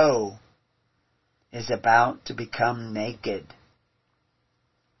bow is about to become naked.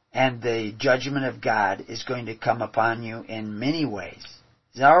 And the judgment of God is going to come upon you in many ways.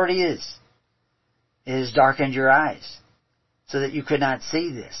 It already is. It has darkened your eyes so that you could not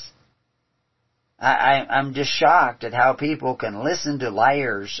see this. I'm just shocked at how people can listen to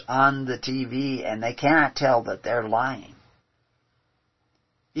liars on the TV and they cannot tell that they're lying.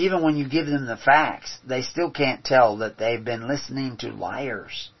 Even when you give them the facts, they still can't tell that they've been listening to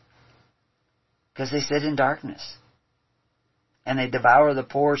liars. Because they sit in darkness. And they devour the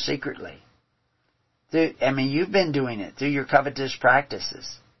poor secretly. You've been doing it through your covetous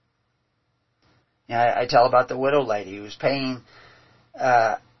practices. I tell about the widow lady who was paying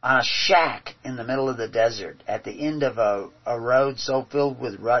on a shack in the middle of the desert at the end of a road so filled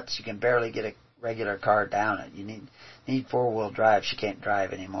with ruts you can barely get a regular car down it. You need four-wheel drive. She can't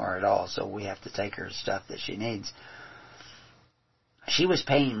drive anymore at all, so we have to take her stuff that she needs. She was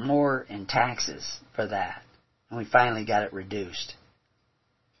paying more in taxes for that, and we finally got it reduced.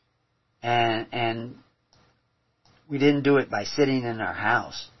 And we didn't do it by sitting in our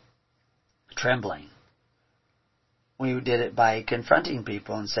house trembling. We did it by confronting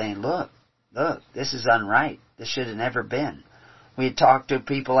people and saying, look, this is unright. This should have never been. We had talked to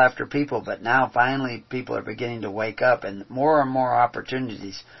people after people, but now finally people are beginning to wake up, and more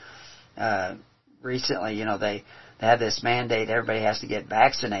opportunities. Recently, they had this mandate, everybody has to get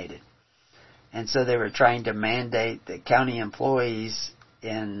vaccinated. And so they were trying to mandate that county employees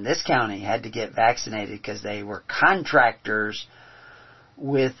in this county had to get vaccinated because they were contractors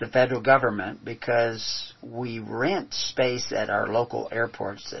with the federal government, because we rent space at our local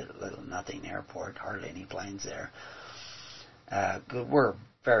airports, at Little Nothing Airport, hardly any planes there. We're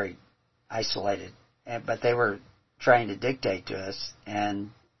very isolated, but they were trying to dictate to us,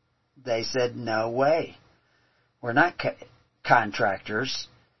 and they said, no way. We're not contractors.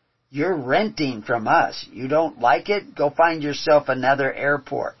 You're renting from us. You don't like it? Go find yourself another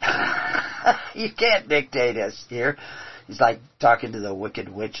airport. You can't dictate us here. It's like talking to the Wicked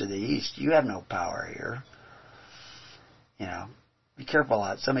Witch of the East. You have no power here. You know, be careful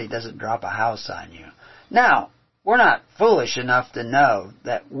that somebody doesn't drop a house on you. Now, we're not foolish enough to know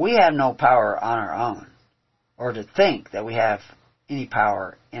that we have no power on our own, or to think that we have any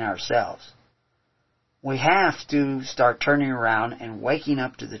power in ourselves. We have to start turning around and waking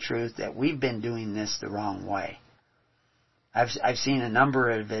up to the truth that we've been doing this the wrong way. I've seen a number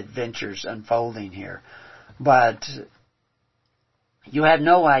of adventures unfolding here, but you have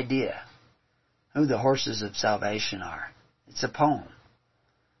no idea who the horses of salvation are. It's a poem.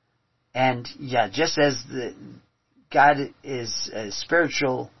 And yeah, just as God is a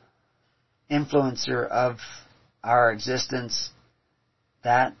spiritual influencer of our existence,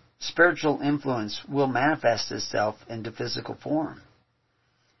 that spiritual influence will manifest itself into physical form.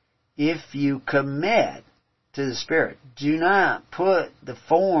 If you commit to the Spirit, do not put the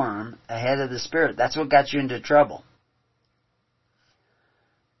form ahead of the Spirit. That's what got you into trouble.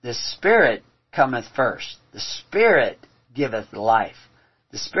 The Spirit cometh first. The Spirit giveth life.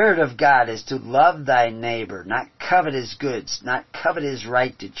 The Spirit of God is to love thy neighbor, not covet his goods, not covet his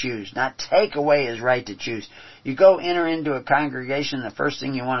right to choose, not take away his right to choose. You go enter into a congregation, the first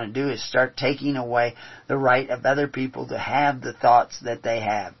thing you want to do is start taking away the right of other people to have the thoughts that they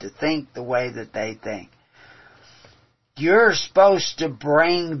have, to think the way that they think. You're supposed to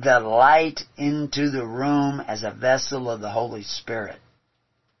bring the light into the room as a vessel of the Holy Spirit.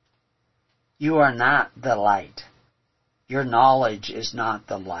 You are not the light. Your knowledge is not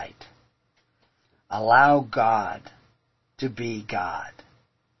the light. Allow God to be God,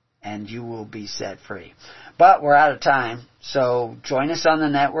 and you will be set free. But we're out of time, so join us on the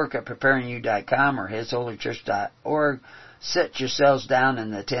network at preparingyou.com or hisholychurch.org. Sit yourselves down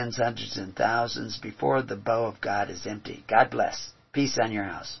in the tens, hundreds, and thousands before the bow of God is empty. God bless. Peace on your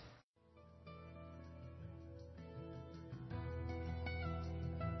house.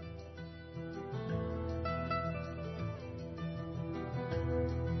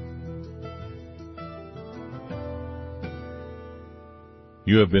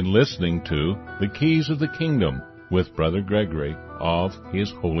 You have been listening to The Keys of the Kingdom with Brother Gregory of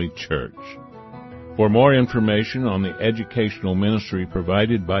His Holy Church. For more information on the educational ministry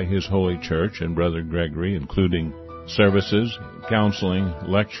provided by His Holy Church and Brother Gregory, including services, counseling,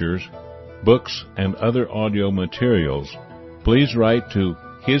 lectures, books, and other audio materials, please write to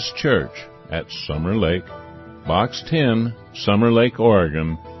His Church at Summer Lake, Box 10, Summer Lake,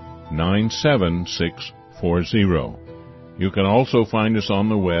 Oregon, 97640. You can also find us on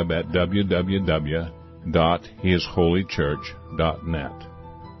the web at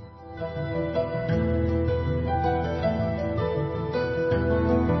www.hisholychurch.net.